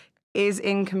that is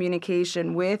in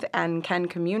communication with and can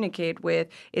communicate with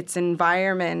its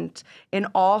environment in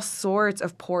all sorts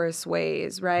of porous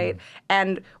ways, right?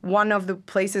 And one of the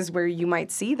places where you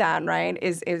might see that, right,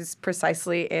 is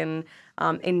precisely in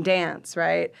dance,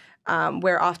 right?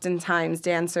 Where oftentimes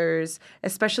dancers,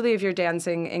 especially if you're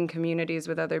dancing in communities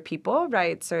with other people,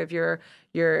 right? So if you're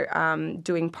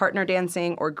doing partner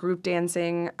dancing or group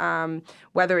dancing,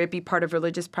 whether it be part of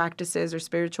religious practices or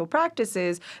spiritual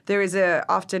practices, there is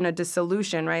often a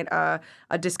dissolution, right?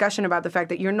 A discussion about the fact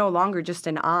that you're no longer just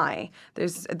an I.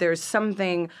 There's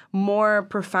something more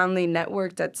profoundly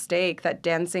networked at stake that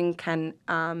dancing can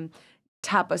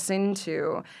tap us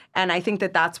into. And I think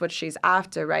that that's what she's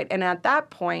after, right? And at that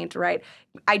point, right,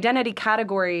 identity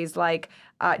categories like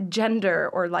gender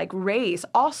or like race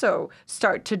also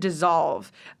start to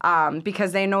dissolve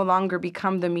because they no longer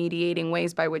become the mediating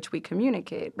ways by which we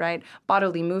communicate, right?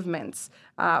 Bodily movements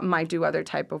might do other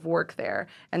type of work there.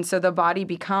 And so the body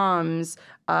becomes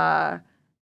more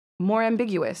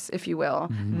ambiguous, if you will,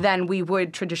 than we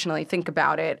would traditionally think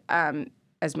about it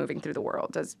as moving through the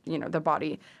world. As you know, the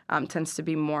body tends to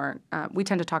be more, we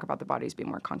tend to talk about the body as being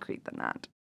more concrete than that.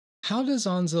 How does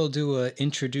Anzaldúa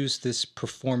introduce this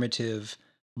performative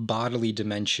bodily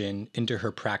dimension into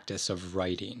her practice of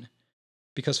writing?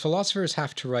 Because philosophers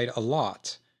have to write a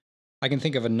lot. I can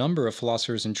think of a number of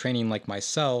philosophers in training like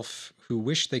myself who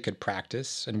wish they could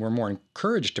practice and were more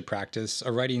encouraged to practice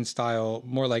a writing style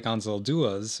more like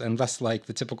Anzaldúa's and less like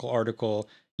the typical article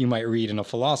you might read in a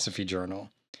philosophy journal.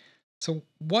 So,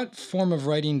 what form of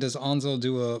writing does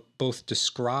Anzaldúa both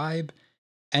describe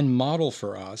and model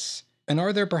for us? And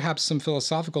are there perhaps some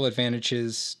philosophical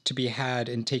advantages to be had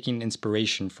in taking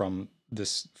inspiration from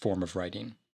this form of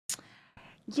writing?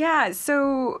 Yeah,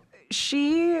 so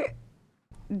she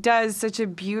does such a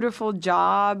beautiful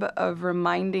job of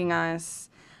reminding us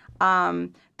that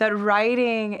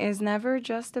writing is never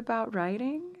just about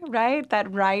writing, right?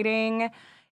 That writing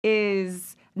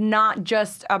is not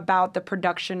just about the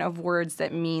production of words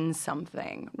that mean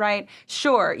something, right?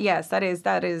 Sure, yes, that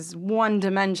is one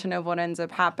dimension of what ends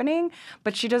up happening,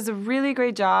 but she does a really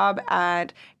great job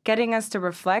at getting us to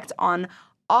reflect on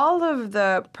all of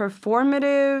the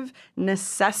performative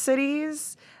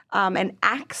necessities and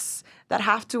acts that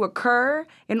have to occur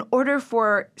in order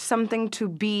for something to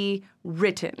be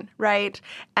written, right?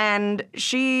 And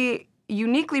she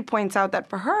uniquely points out that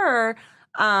for her,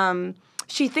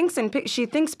 she thinks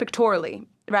pictorially,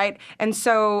 right? And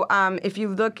so if you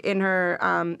look in her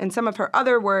in some of her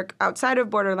other work outside of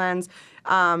Borderlands,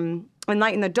 in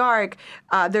Light in the Dark,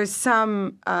 there's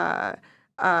some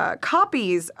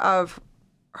copies of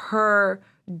her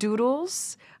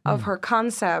doodles, of her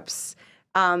concepts,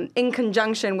 in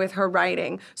conjunction with her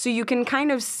writing. So you can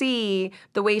kind of see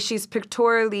the way she's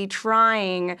pictorially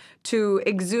trying to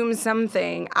exhume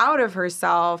something out of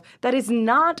herself that is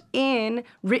not in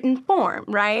written form,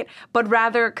 right? But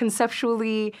rather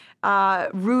conceptually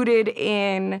rooted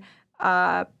in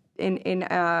a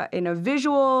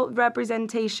visual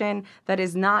representation that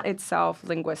is not itself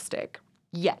linguistic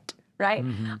yet, right?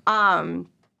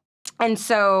 And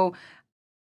so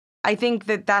I think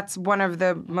that that's one of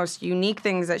the most unique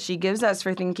things that she gives us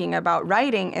for thinking about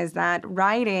writing, is that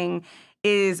writing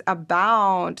is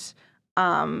about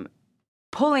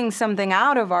pulling something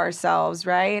out of ourselves,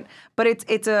 right? But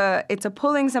it's a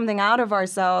pulling something out of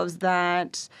ourselves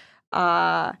that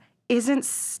isn't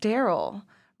sterile,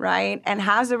 right? And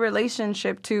has a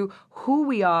relationship to who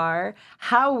we are,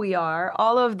 how we are,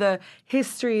 all of the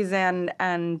histories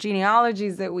and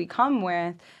genealogies that we come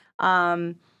with.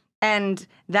 And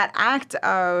that act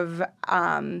of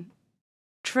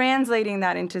translating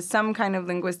that into some kind of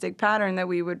linguistic pattern that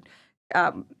we would,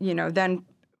 then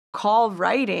call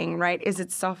writing, right, is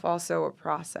itself also a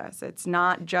process. It's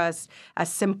not just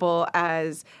as simple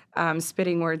as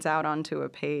spitting words out onto a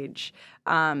page.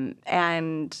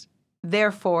 And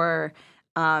therefore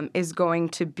is going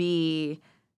to be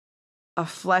a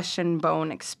flesh and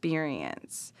bone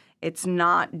experience. It's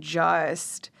not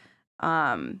just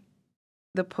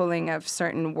the pulling of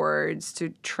certain words to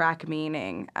track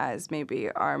meaning, as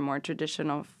maybe our more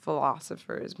traditional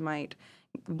philosophers might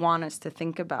want us to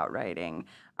think about writing,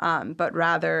 but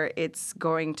rather it's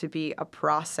going to be a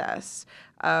process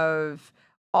of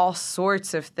all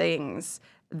sorts of things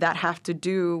that have to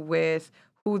do with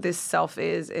who this self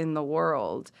is in the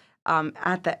world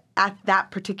at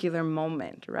that particular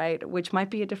moment, right? Which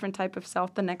might be a different type of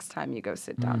self the next time you go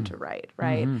sit down to write,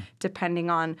 right?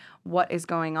 Depending on what is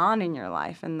going on in your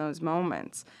life in those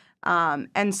moments.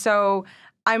 And so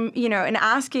I'm, in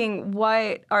asking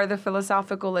what are the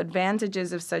philosophical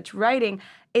advantages of such writing,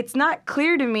 it's not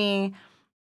clear to me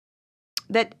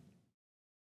that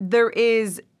there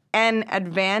is an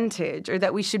advantage or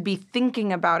that we should be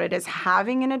thinking about it as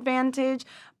having an advantage,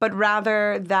 but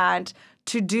rather that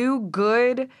to do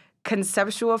good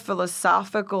conceptual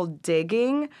philosophical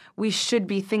digging, we should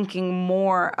be thinking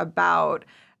more about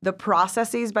the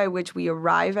processes by which we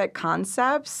arrive at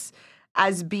concepts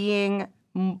as being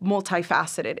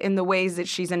multifaceted in the ways that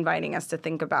she's inviting us to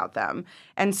think about them.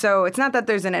 And so it's not that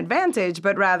there's an advantage,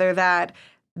 but rather that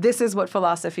this is what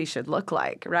philosophy should look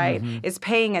like, right? Is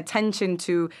paying attention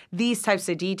to these types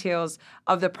of details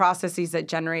of the processes that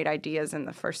generate ideas in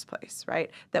the first place,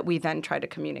 right? That we then try to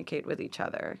communicate with each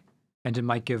other. And it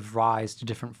might give rise to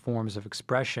different forms of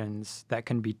expressions that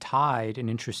can be tied in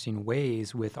interesting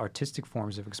ways with artistic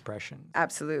forms of expression.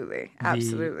 Absolutely.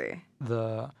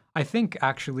 I think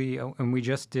actually, and we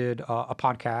just did a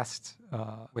podcast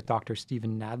with Dr.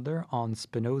 Stephen Nadler on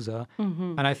Spinoza,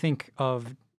 and I think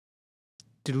of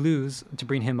Deleuze, to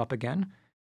bring him up again.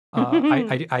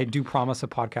 I do promise a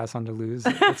podcast on Deleuze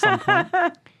at some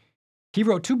point. He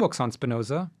wrote 2 books on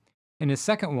Spinoza. In his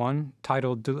second one,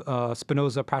 titled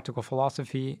Spinoza, Practical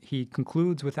Philosophy, he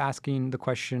concludes with asking the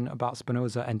question about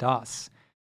Spinoza and us.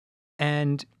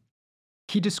 And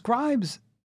he describes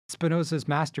Spinoza's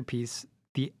masterpiece,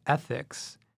 The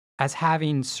Ethics, as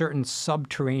having certain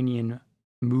subterranean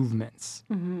movements.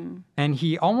 And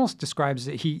he almost describes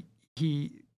it, he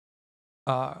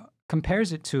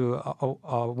compares it to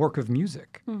a work of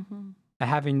music,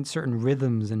 having certain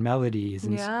rhythms and melodies.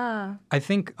 And Yeah. I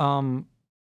think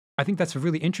that's a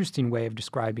really interesting way of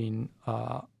describing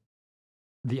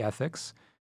the ethics.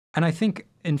 And I think,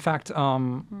 in fact,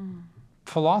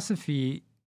 philosophy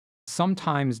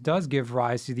sometimes does give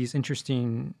rise to these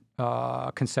interesting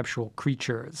conceptual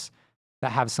creatures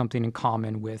that have something in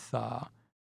common with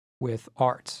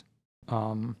art.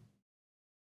 And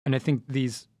I think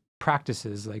these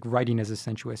practices, like writing as a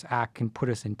sensuous act, can put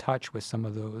us in touch with some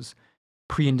of those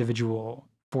pre-individual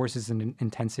forces and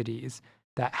intensities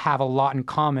that have a lot in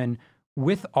common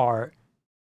with art,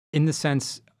 in the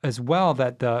sense as well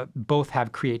that both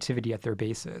have creativity at their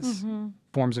basis,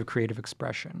 forms of creative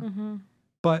expression.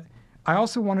 But I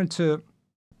also wanted to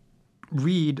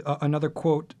read another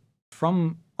quote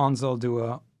from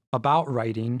Anzaldúa about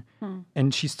writing,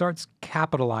 and she starts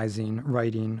capitalizing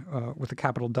writing with a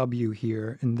capital W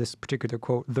here in this particular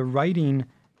quote. "The writing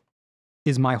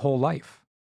is my whole life.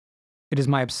 It is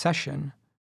my obsession.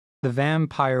 The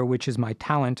vampire which is my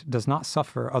talent does not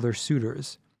suffer other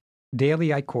suitors.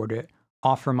 Daily I court it,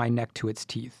 offer my neck to its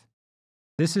teeth.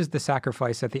 This is the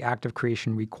sacrifice that the act of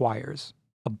creation requires,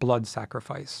 a blood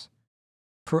sacrifice.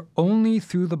 For only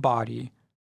through the body,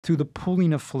 through the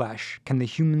pooling of flesh, can the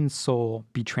human soul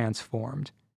be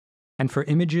transformed. And for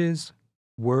images,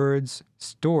 words,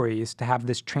 stories to have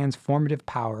this transformative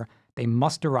power, they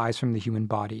must arise from the human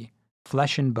body,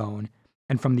 flesh and bone,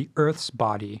 and from the earth's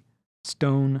body,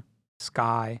 stone,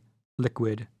 sky,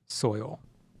 liquid, soil."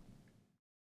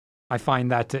 I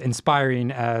find that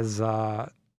inspiring as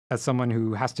someone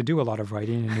who has to do a lot of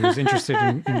writing and who's interested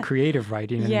in creative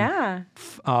writing, and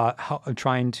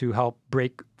trying to help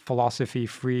break philosophy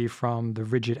free from the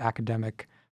rigid academic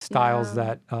styles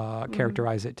that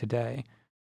characterize it today.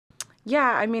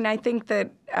 Yeah, I mean, I think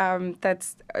that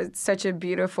that's such a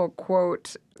beautiful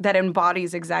quote that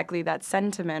embodies exactly that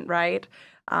sentiment, right?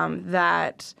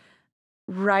 That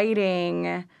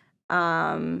writing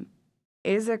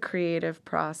is a creative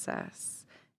process.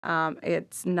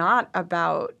 It's not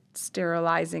about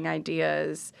sterilizing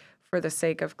ideas for the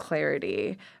sake of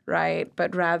clarity, right?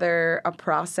 But rather a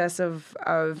process of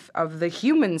the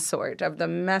human sort, of the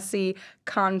messy,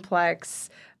 complex,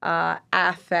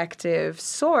 affective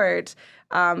sort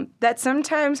that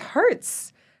sometimes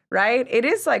hurts, right? It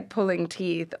is like pulling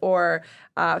teeth or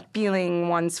feeling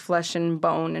one's flesh and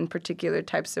bone in particular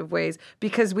types of ways,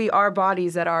 because we are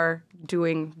bodies that are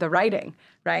doing the writing,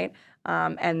 right?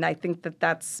 And I think that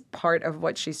that's part of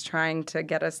what she's trying to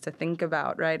get us to think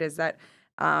about, right? Is that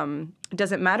it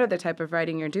doesn't matter the type of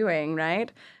writing you're doing,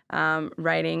 right?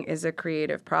 Writing is a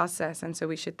creative process. And so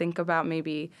we should think about,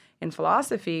 maybe in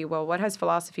philosophy, well, what has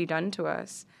philosophy done to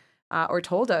us or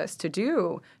told us to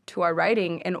do to our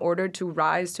writing in order to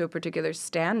rise to a particular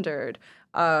standard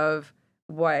of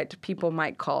what people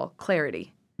might call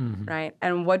clarity, right?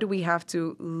 And what do we have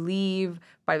to leave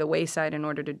by the wayside in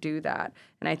order to do that?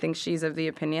 And I think she's of the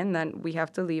opinion that we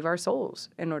have to leave our souls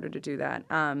in order to do that.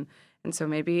 And so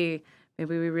maybe we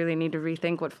really need to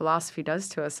rethink what philosophy does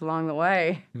to us along the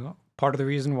way. Well, part of the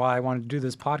reason why I wanted to do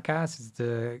this podcast is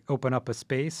to open up a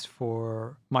space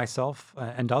for myself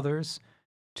and others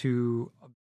to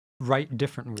write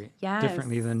differently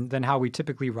than how we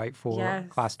typically write for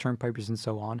class term papers and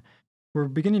so on. We're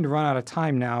beginning to run out of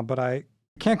time now, but I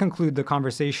can't conclude the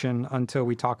conversation until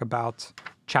we talk about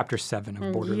Chapter 7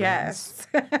 of Borderlands. Yes.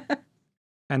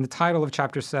 And the title of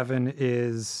Chapter 7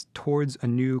 is Towards a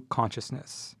New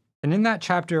Consciousness. And in that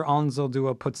chapter,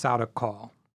 Anzaldúa puts out a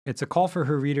call. It's a call for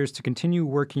her readers to continue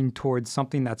working towards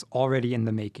something that's already in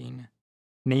the making,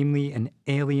 namely an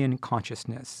alien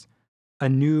consciousness, a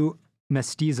new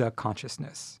mestiza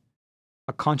consciousness,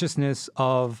 a consciousness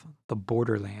of the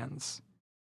borderlands.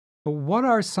 But what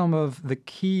are some of the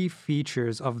key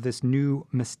features of this new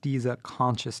mestiza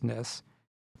consciousness?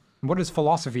 What does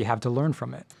philosophy have to learn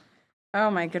from it? Oh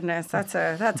my goodness, that's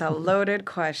a loaded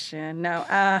question. No,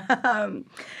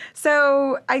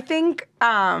 so I think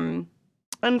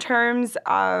in terms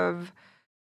of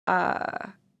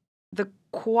the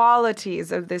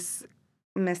qualities of this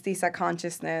mestiza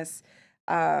consciousness,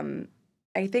 I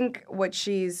think what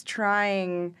she's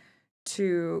trying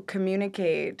to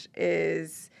communicate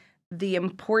is the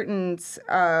importance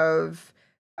of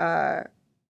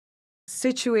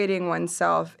situating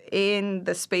oneself in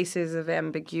the spaces of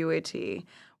ambiguity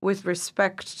with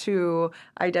respect to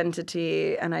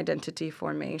identity and identity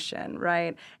formation,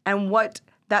 right? And what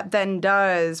that then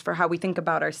does for how we think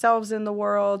about ourselves in the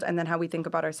world, and then how we think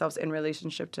about ourselves in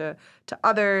relationship to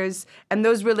others, and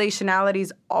those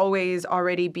relationalities always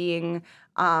already being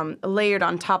layered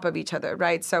on top of each other,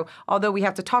 right? So although we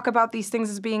have to talk about these things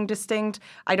as being distinct,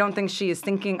 I don't think she is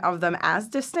thinking of them as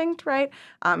distinct, right?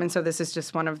 And so this is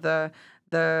just one of the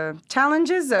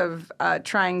challenges of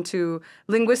trying to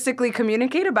linguistically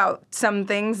communicate about some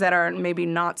things that are maybe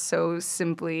not so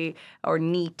simply or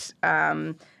neat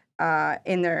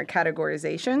in their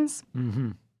categorizations.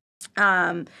 Mm-hmm.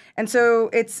 And so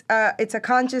it's a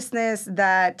consciousness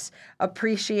that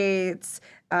appreciates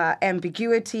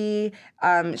ambiguity.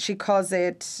 She calls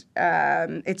it,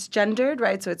 it's gendered,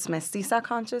 right? So it's mestiza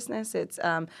consciousness. It's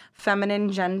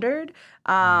feminine gendered.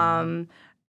 One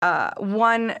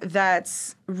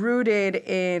that's rooted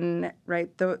in, right,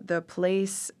 the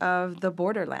place of the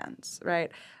borderlands,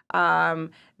 right?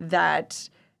 That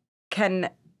can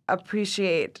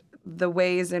appreciate the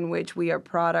ways in which we are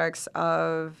products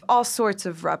of all sorts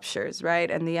of ruptures, right?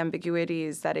 And the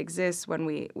ambiguities that exist when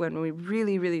we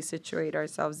really, really situate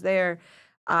ourselves there.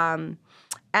 And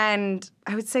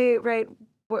I would say, right,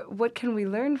 what can we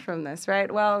learn from this,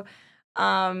 right? Well,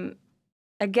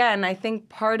 again, I think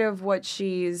part of what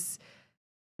she's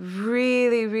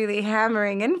really, really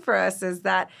hammering in for us is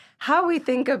that how we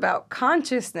think about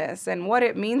consciousness and what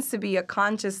it means to be a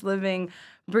conscious, living,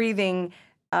 breathing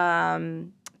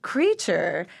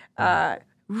creature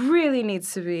really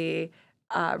needs to be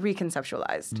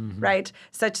reconceptualized, right?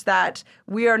 Such that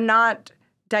we are not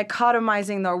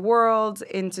dichotomizing our world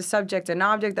into subject and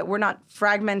object, that we're not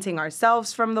fragmenting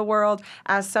ourselves from the world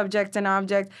as subject and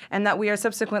object, and that we are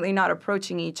subsequently not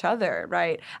approaching each other,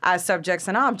 right, as subjects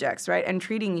and objects, right, and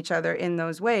treating each other in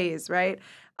those ways, right,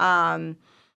 and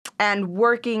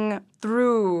working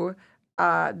through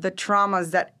the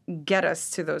traumas that get us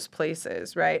to those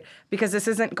places, right? Because this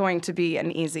isn't going to be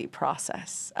an easy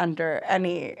process under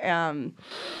any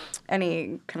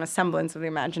kind of semblance of the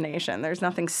imagination. There's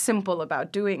nothing simple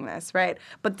about doing this, right?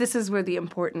 But this is where the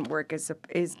important work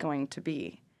is going to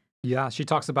be. Yeah, she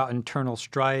talks about internal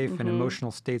strife and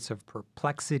emotional states of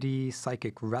perplexity,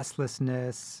 psychic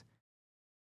restlessness.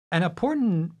 An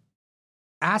important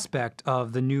aspect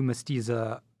of the new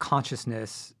mestiza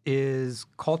consciousness is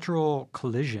cultural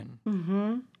collision.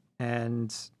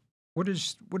 And what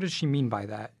does she mean by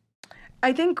that?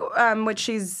 I think what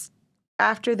she's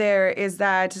after there is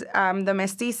that the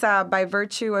mestiza, by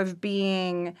virtue of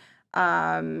being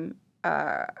the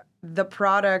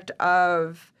product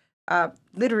of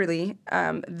literally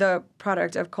the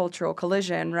product of cultural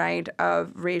collision, right,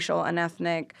 of racial and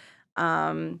ethnic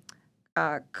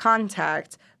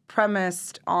contact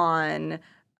premised on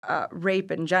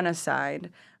rape and genocide,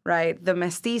 right? The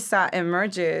mestiza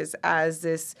emerges as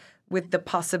this with the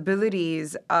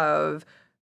possibilities of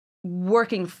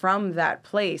working from that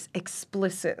place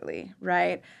explicitly,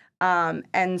 right?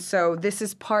 And so this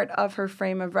is part of her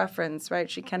frame of reference, right?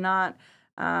 She cannot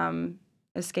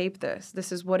escape this.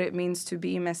 This is what it means to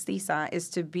be mestiza, is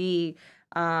to be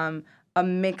a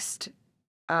mixed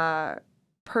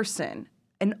person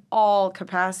in all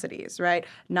capacities, right?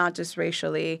 Not just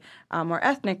racially or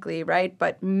ethnically, right?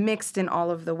 But mixed in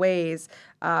all of the ways,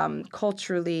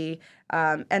 culturally.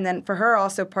 And then for her,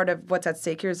 also part of what's at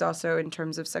stake here is also in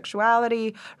terms of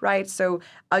sexuality, right? So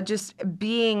just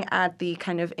being at the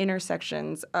kind of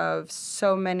intersections of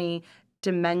so many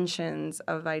dimensions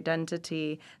of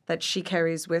identity that she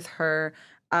carries with her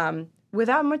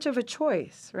without much of a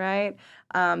choice, right?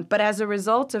 But as a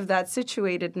result of that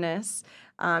situatedness,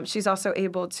 she's also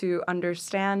able to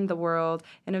understand the world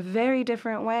in a very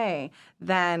different way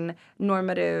than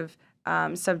normative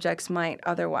subjects might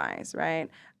otherwise, right?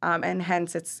 And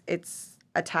hence, it's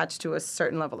attached to a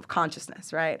certain level of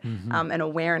consciousness, right? An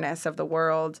awareness of the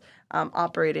world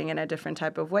operating in a different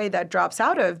type of way that drops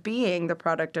out of being the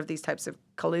product of these types of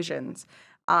collisions.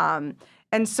 And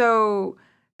so,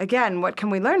 again, what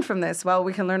can we learn from this? Well,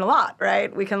 we can learn a lot,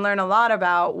 right? We can learn a lot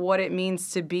about what it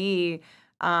means to be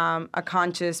a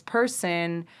conscious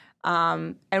person,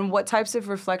 and what types of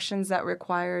reflections that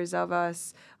requires of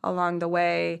us along the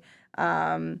way,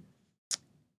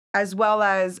 as well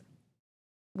as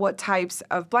what types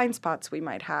of blind spots we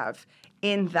might have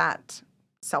in that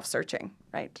self-searching,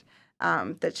 right,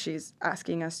 that she's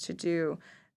asking us to do.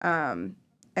 And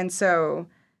so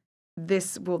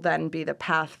this will then be the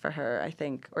path for her, I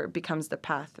think, or it becomes the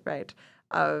path, right,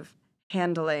 of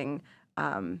handling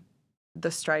the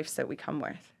strifes that we come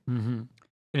with.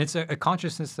 And it's a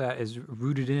consciousness that is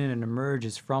rooted in and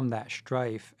emerges from that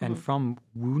strife and from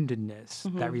woundedness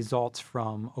that results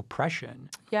from oppression.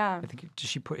 Yeah. I think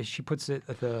she puts it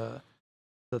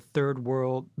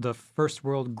the first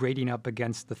world grading up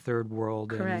against the third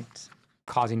world and Correct.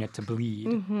 causing it to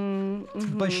bleed.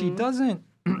 But she doesn't,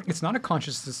 it's not a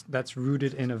consciousness that's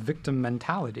rooted in a victim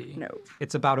mentality. No.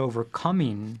 It's about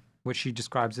overcoming what she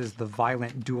describes as the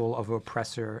violent duel of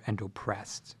oppressor and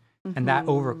oppressed. And that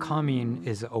overcoming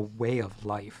is a way of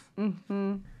life.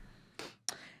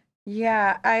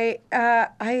 Yeah,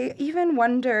 I even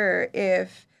wonder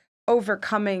if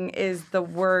overcoming is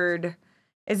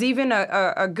even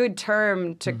a good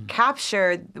term to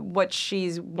capture what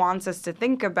she wants us to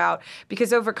think about,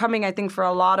 because overcoming, I think, for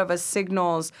a lot of us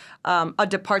signals a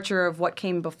departure of what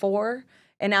came before.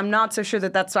 And I'm not so sure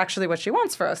that that's actually what she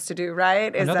wants for us to do,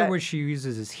 right? Another word she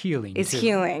uses is healing. Is too.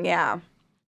 healing, yeah.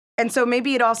 And so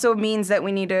maybe it also means that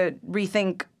we need to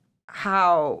rethink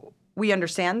how we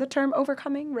understand the term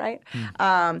overcoming, right?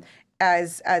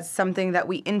 As something that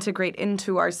we integrate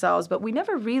into ourselves, but we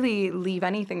never really leave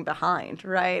anything behind,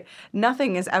 right?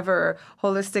 Nothing is ever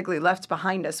holistically left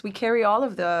behind us. We carry all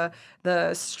of the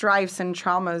strifes and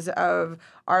traumas of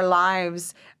our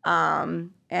lives,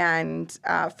 and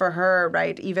for her,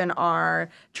 right, even our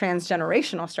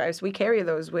transgenerational strifes, we carry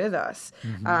those with us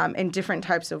in different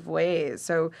types of ways.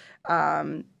 So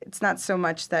it's not so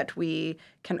much that we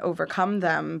can overcome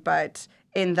them, but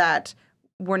in that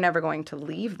we're never going to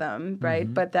leave them,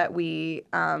 right? But that we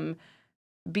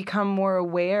become more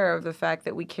aware of the fact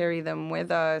that we carry them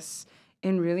with us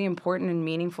in really important and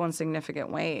meaningful and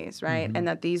significant ways, right? And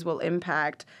that these will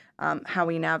impact how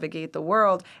we navigate the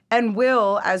world, and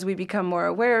will, as we become more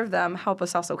aware of them, help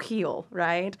us also heal,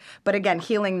 right? But again,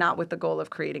 healing not with the goal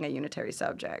of creating a unitary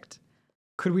subject.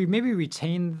 Could we maybe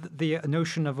retain the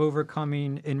notion of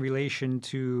overcoming in relation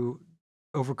to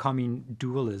overcoming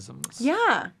dualisms?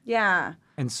 Yeah.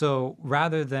 And so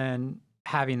rather than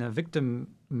having a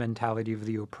victim mentality of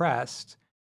the oppressed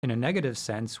in a negative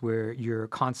sense where you're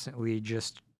constantly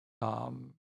just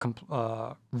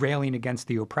railing against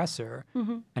the oppressor,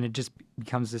 and it just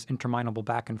becomes this interminable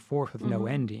back and forth with no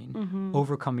ending,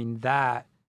 overcoming that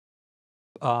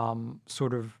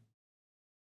sort of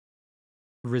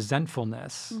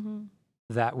resentfulness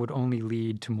that would only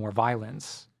lead to more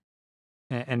violence.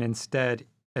 And instead,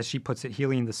 as she puts it,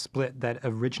 healing the split that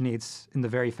originates in the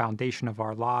very foundation of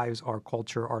our lives, our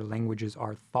culture, our languages,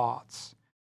 our thoughts.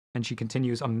 And she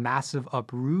continues, a massive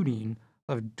uprooting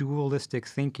of dualistic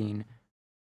thinking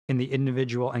in the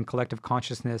individual and collective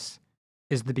consciousness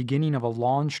is the beginning of a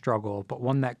long struggle, but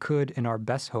one that could, in our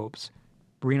best hopes,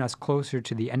 bring us closer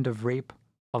to the end of rape,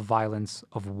 of violence,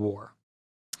 of war.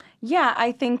 Yeah,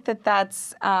 I think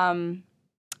that's that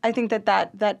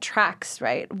tracks,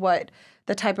 right? What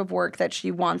the type of work that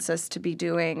she wants us to be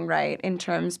doing, right?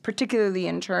 Particularly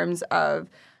in terms of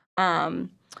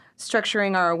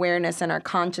structuring our awareness and our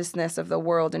consciousness of the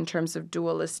world in terms of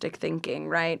dualistic thinking,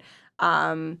 right?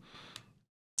 And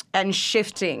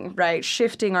shifting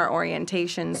our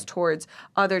orientations towards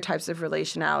other types of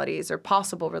relationalities or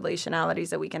possible relationalities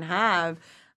that we can have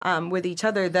with each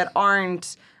other that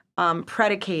aren't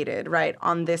predicated, right,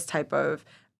 on this type of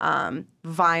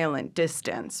violent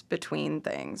distance between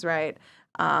things, right?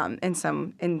 In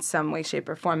some way, shape,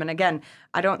 or form. And again,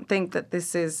 I don't think that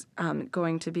this is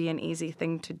going to be an easy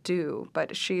thing to do,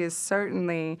 but she is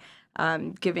certainly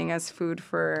giving us food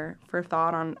for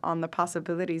thought on the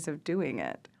possibilities of doing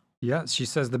it. Yes, she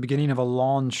says the beginning of a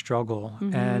long struggle.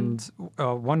 And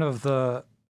one of the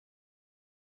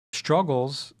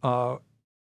struggles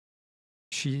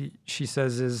she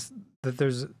says is that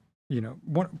there's,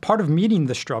 one part of meeting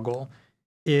the struggle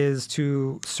is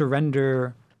to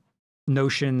surrender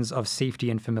notions of safety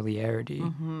and familiarity.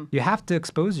 You have to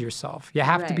expose yourself. You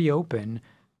have to be open.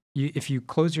 If you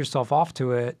close yourself off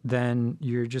to it, then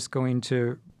you're just going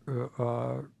to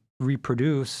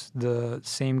reproduce the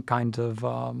same kind of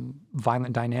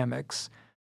violent dynamics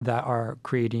that are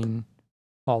creating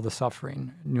all the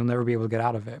suffering. And you'll never be able to get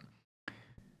out of it.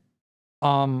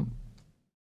 And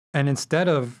instead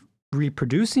of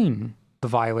reproducing the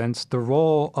violence, the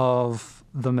role of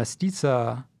the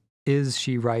mestiza is,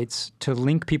 she writes, to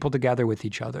link people together with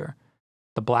each other.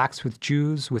 The blacks with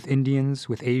Jews, with Indians,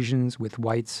 with Asians, with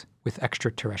whites, with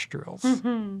extraterrestrials.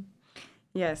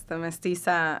 Yes, the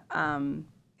mestiza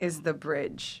is the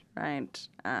bridge, right?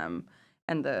 And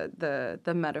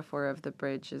the metaphor of the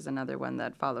bridge is another one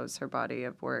that follows her body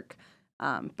of work.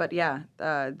 But yeah,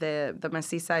 the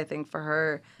mestiza, I think, for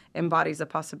her embodies the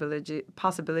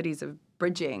possibilities of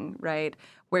bridging, right?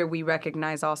 Where we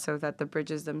recognize also that the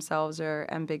bridges themselves are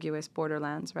ambiguous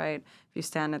borderlands, right? If you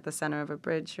stand at the center of a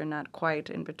bridge, you're not quite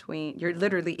in between. You're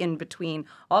literally in between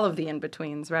all of the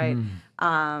in-betweens, right?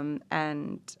 The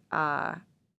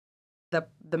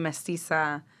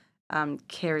mestiza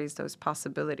carries those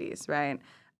possibilities, right?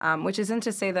 Which isn't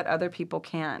to say that other people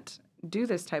can't do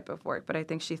this type of work, but I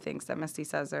think she thinks that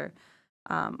mestizas are,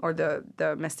 or the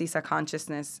mestiza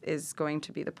consciousness is going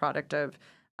to be the product of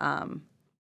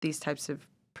these types of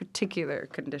particular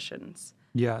conditions.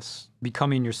 Yes,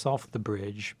 becoming yourself the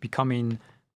bridge, becoming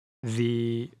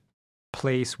the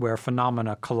place where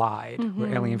phenomena collide,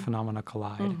 where alien phenomena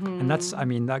collide. And that's, I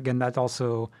mean, again, that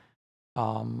also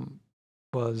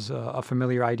was a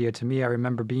familiar idea to me. I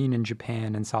remember being in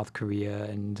Japan and South Korea,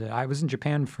 and I was in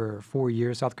Japan for 4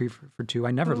 years, South Korea for 2.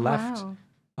 I never left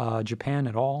Japan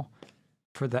at all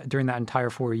for that during that entire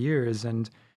 4 years. And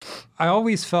I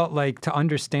always felt like to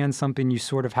understand something, you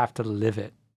sort of have to live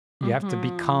it. You have to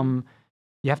become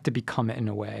it in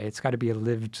a way. It's got to be a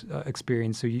lived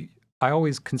experience. So I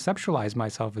always conceptualize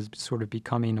myself as sort of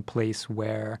becoming a place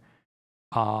where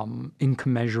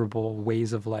incommensurable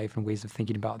ways of life and ways of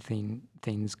thinking about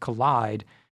things collide,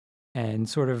 and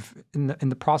sort of in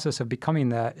the process of becoming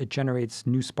that, it generates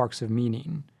new sparks of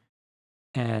meaning.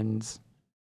 And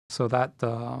so that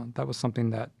was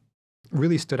something that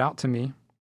really stood out to me.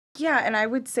 Yeah, and I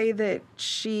would say that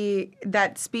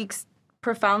that speaks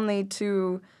profoundly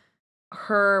to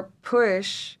her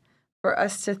push for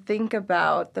us to think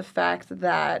about the fact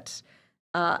that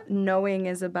knowing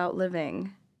is about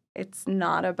living. It's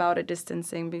not about a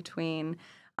distancing between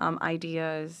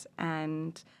ideas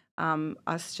and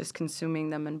us just consuming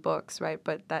them in books, right?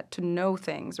 But that to know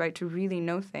things, right, to really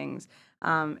know things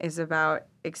is about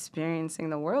experiencing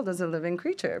the world as a living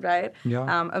creature, right?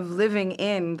 Yeah. Of living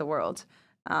in the world,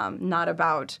 not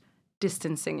about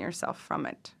distancing yourself from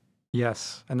it.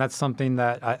 Yes, and that's something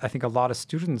that I think a lot of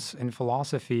students in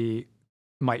philosophy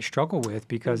might struggle with,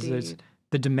 because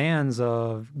the demands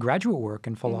of graduate work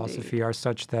in philosophy are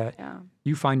such that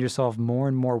you find yourself more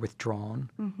and more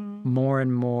withdrawn, more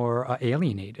and more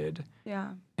alienated.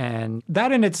 Yeah. And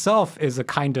that in itself is a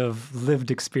kind of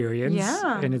lived experience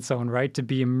in its own right, to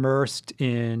be immersed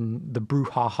in the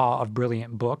brouhaha of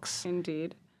brilliant books.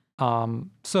 Indeed.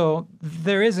 So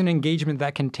there is an engagement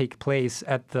that can take place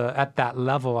at that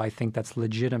level, I think, that's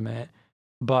legitimate.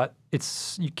 But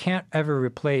you can't ever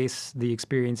replace the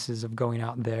experiences of going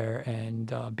out there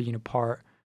and being a part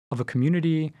of a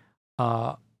community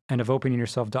and of opening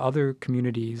yourself to other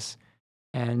communities.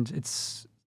 And it's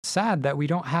sad that we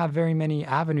don't have very many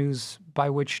avenues by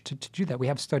which to do that. We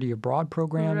have study abroad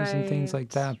programs and things like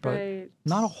that, but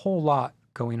not a whole lot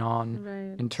going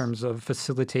on in terms of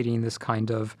facilitating this kind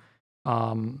of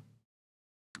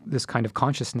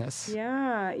consciousness.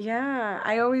 Yeah.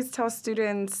 I always tell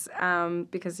students,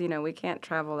 because, we can't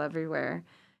travel everywhere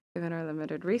given our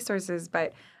limited resources,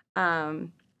 but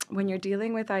when you're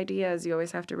dealing with ideas, you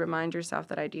always have to remind yourself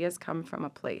that ideas come from a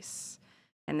place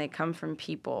and they come from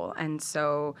people. And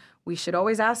so we should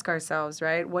always ask ourselves,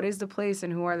 right, what is the place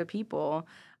and who are the people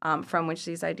from which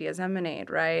these ideas emanate,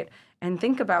 right? And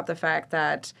think about the fact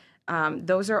that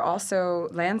those are also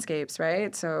landscapes,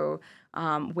 right? So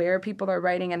where people are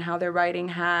writing and how they're writing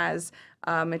has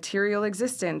a material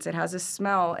existence. It has a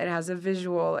smell. It has a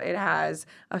visual. It has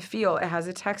a feel. It has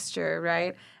a texture,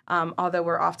 right? Although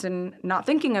we're often not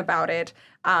thinking about it,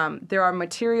 there are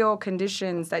material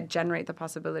conditions that generate the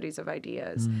possibilities of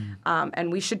ideas.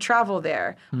 And we should travel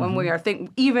there when we are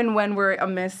even when we're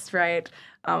amidst, right,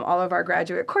 all of our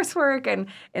graduate coursework and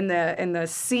in the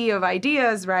sea of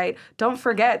ideas, right? Don't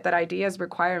forget that ideas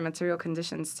require material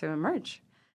conditions to emerge.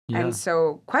 Yeah. And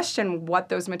so question what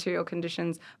those material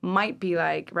conditions might be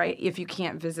like, right, if you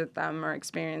can't visit them or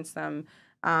experience them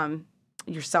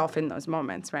yourself in those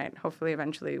moments, right? Hopefully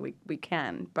eventually we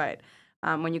can. But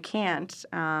when you can't,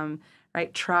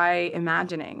 right, try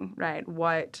imagining, right,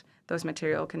 what those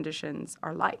material conditions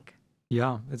are like.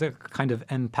 Yeah, it's a kind of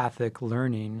empathic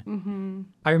learning.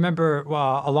 I remember,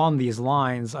 along these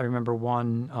lines, I remember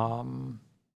one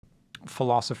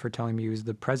philosopher telling me, he was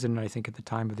the president, I think, at the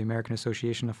time of the American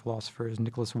Association of Philosophers,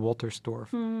 Nicholas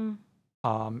Wolterstorff.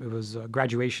 It was a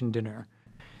graduation dinner.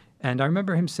 And I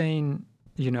remember him saying,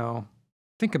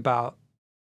 think about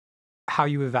how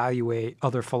you evaluate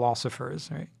other philosophers,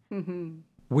 right?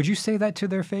 Would you say that to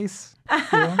their face?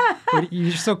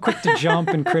 You're so quick to jump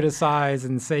and criticize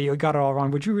and say you got it all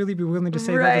wrong. Would you really be willing to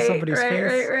say that to somebody's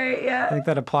face? Right, yeah. I think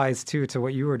that applies, too, to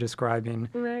what you were describing.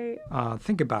 Right.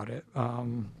 Think about it.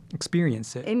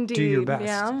 Experience it. Indeed, do your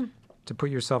best to put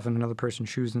yourself in another person's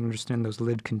shoes and understand those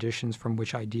lived conditions from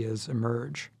which ideas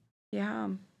emerge. Yeah.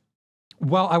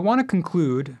 Well, I want to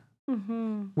conclude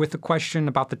with a question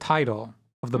about the title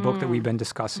of the book that we've been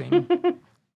discussing.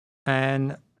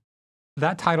 And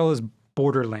that title is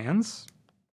Borderlands,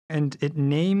 and it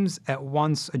names at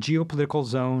once a geopolitical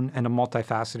zone and a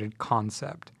multifaceted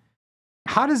concept.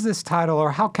 How does this title,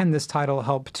 or how can this title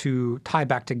help to tie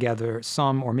back together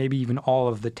some or maybe even all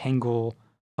of the tangle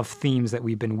of themes that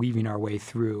we've been weaving our way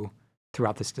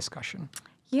throughout this discussion?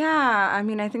 Yeah, I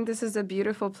mean, I think this is a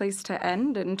beautiful place to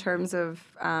end in terms of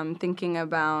thinking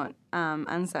about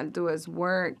Anzaldua's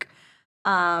work.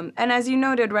 And as you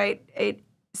noted, right, it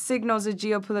signals a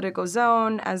geopolitical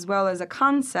zone as well as a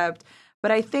concept.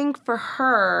 But I think for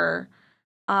her,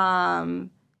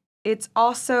 it's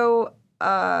also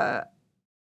a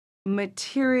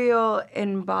material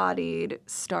embodied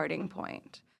starting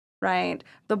point, right?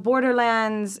 The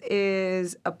borderlands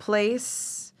is a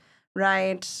place,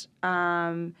 right?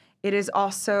 It is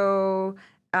also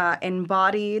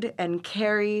embodied and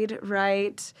carried,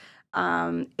 right?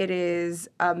 It is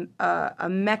a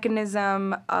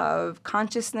mechanism of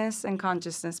consciousness and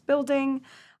consciousness building.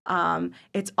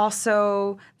 It's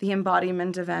also the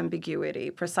embodiment of ambiguity,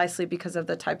 precisely because of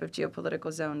the type of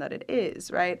geopolitical zone that it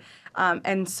is, right?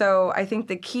 And so I think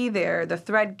the key there, the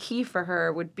thread key for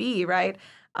her would be, right,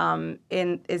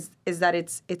 is that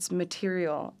it's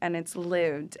material and it's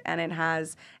lived and it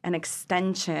has an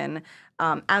extension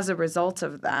as a result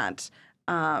of that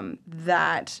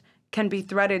that can be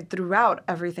threaded throughout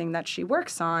everything that she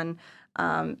works on,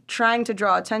 trying to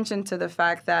draw attention to the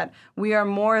fact that we are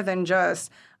more than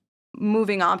just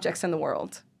moving objects in the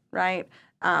world, right?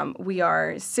 We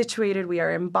are situated, we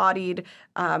are embodied,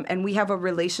 and we have a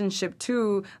relationship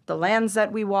to the lands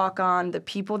that we walk on, the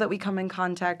people that we come in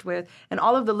contact with, and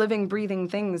all of the living, breathing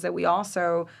things that we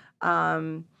also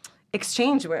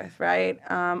exchange with, right,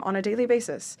 on a daily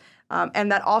basis.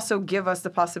 And that also give us the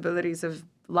possibilities of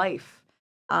life.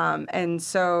 And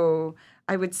so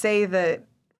I would say that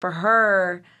for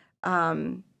her,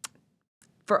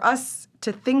 for us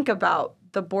to think about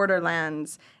the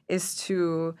borderlands is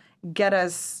to get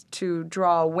us to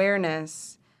draw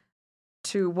awareness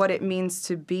to what it means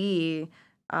to be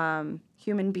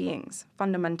human beings,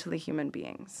 fundamentally human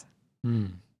beings.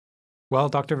 Well,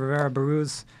 Dr. Rivera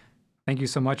Barruz, thank you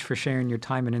so much for sharing your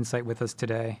time and insight with us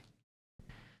today.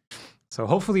 So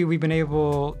hopefully we've been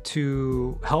able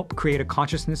to help create a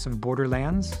consciousness of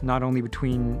borderlands, not only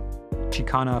between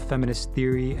Chicana feminist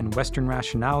theory and Western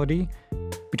rationality,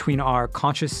 between our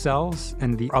conscious selves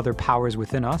and the other powers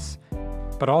within us,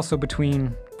 but also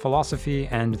between philosophy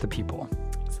and the people.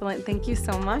 Excellent. Thank you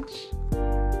so much.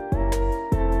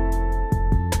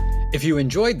 If you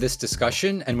enjoyed this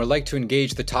discussion and would like to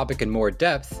engage the topic in more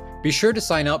depth, be sure to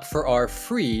sign up for our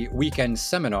free weekend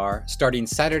seminar starting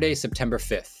Saturday, September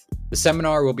 5th. The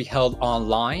seminar will be held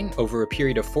online over a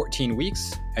period of 14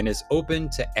 weeks and is open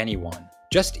to anyone.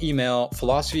 Just email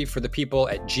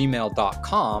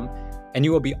philosophyforthepeople@gmail.com and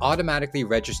you will be automatically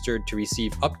registered to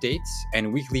receive updates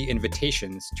and weekly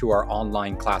invitations to our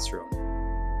online classroom.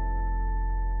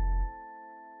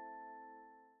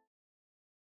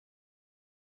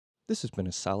 This has been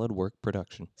a Solid Work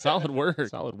production. Solid work.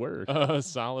 Solid work.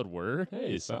 Solid work.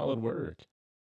 Hey, solid work.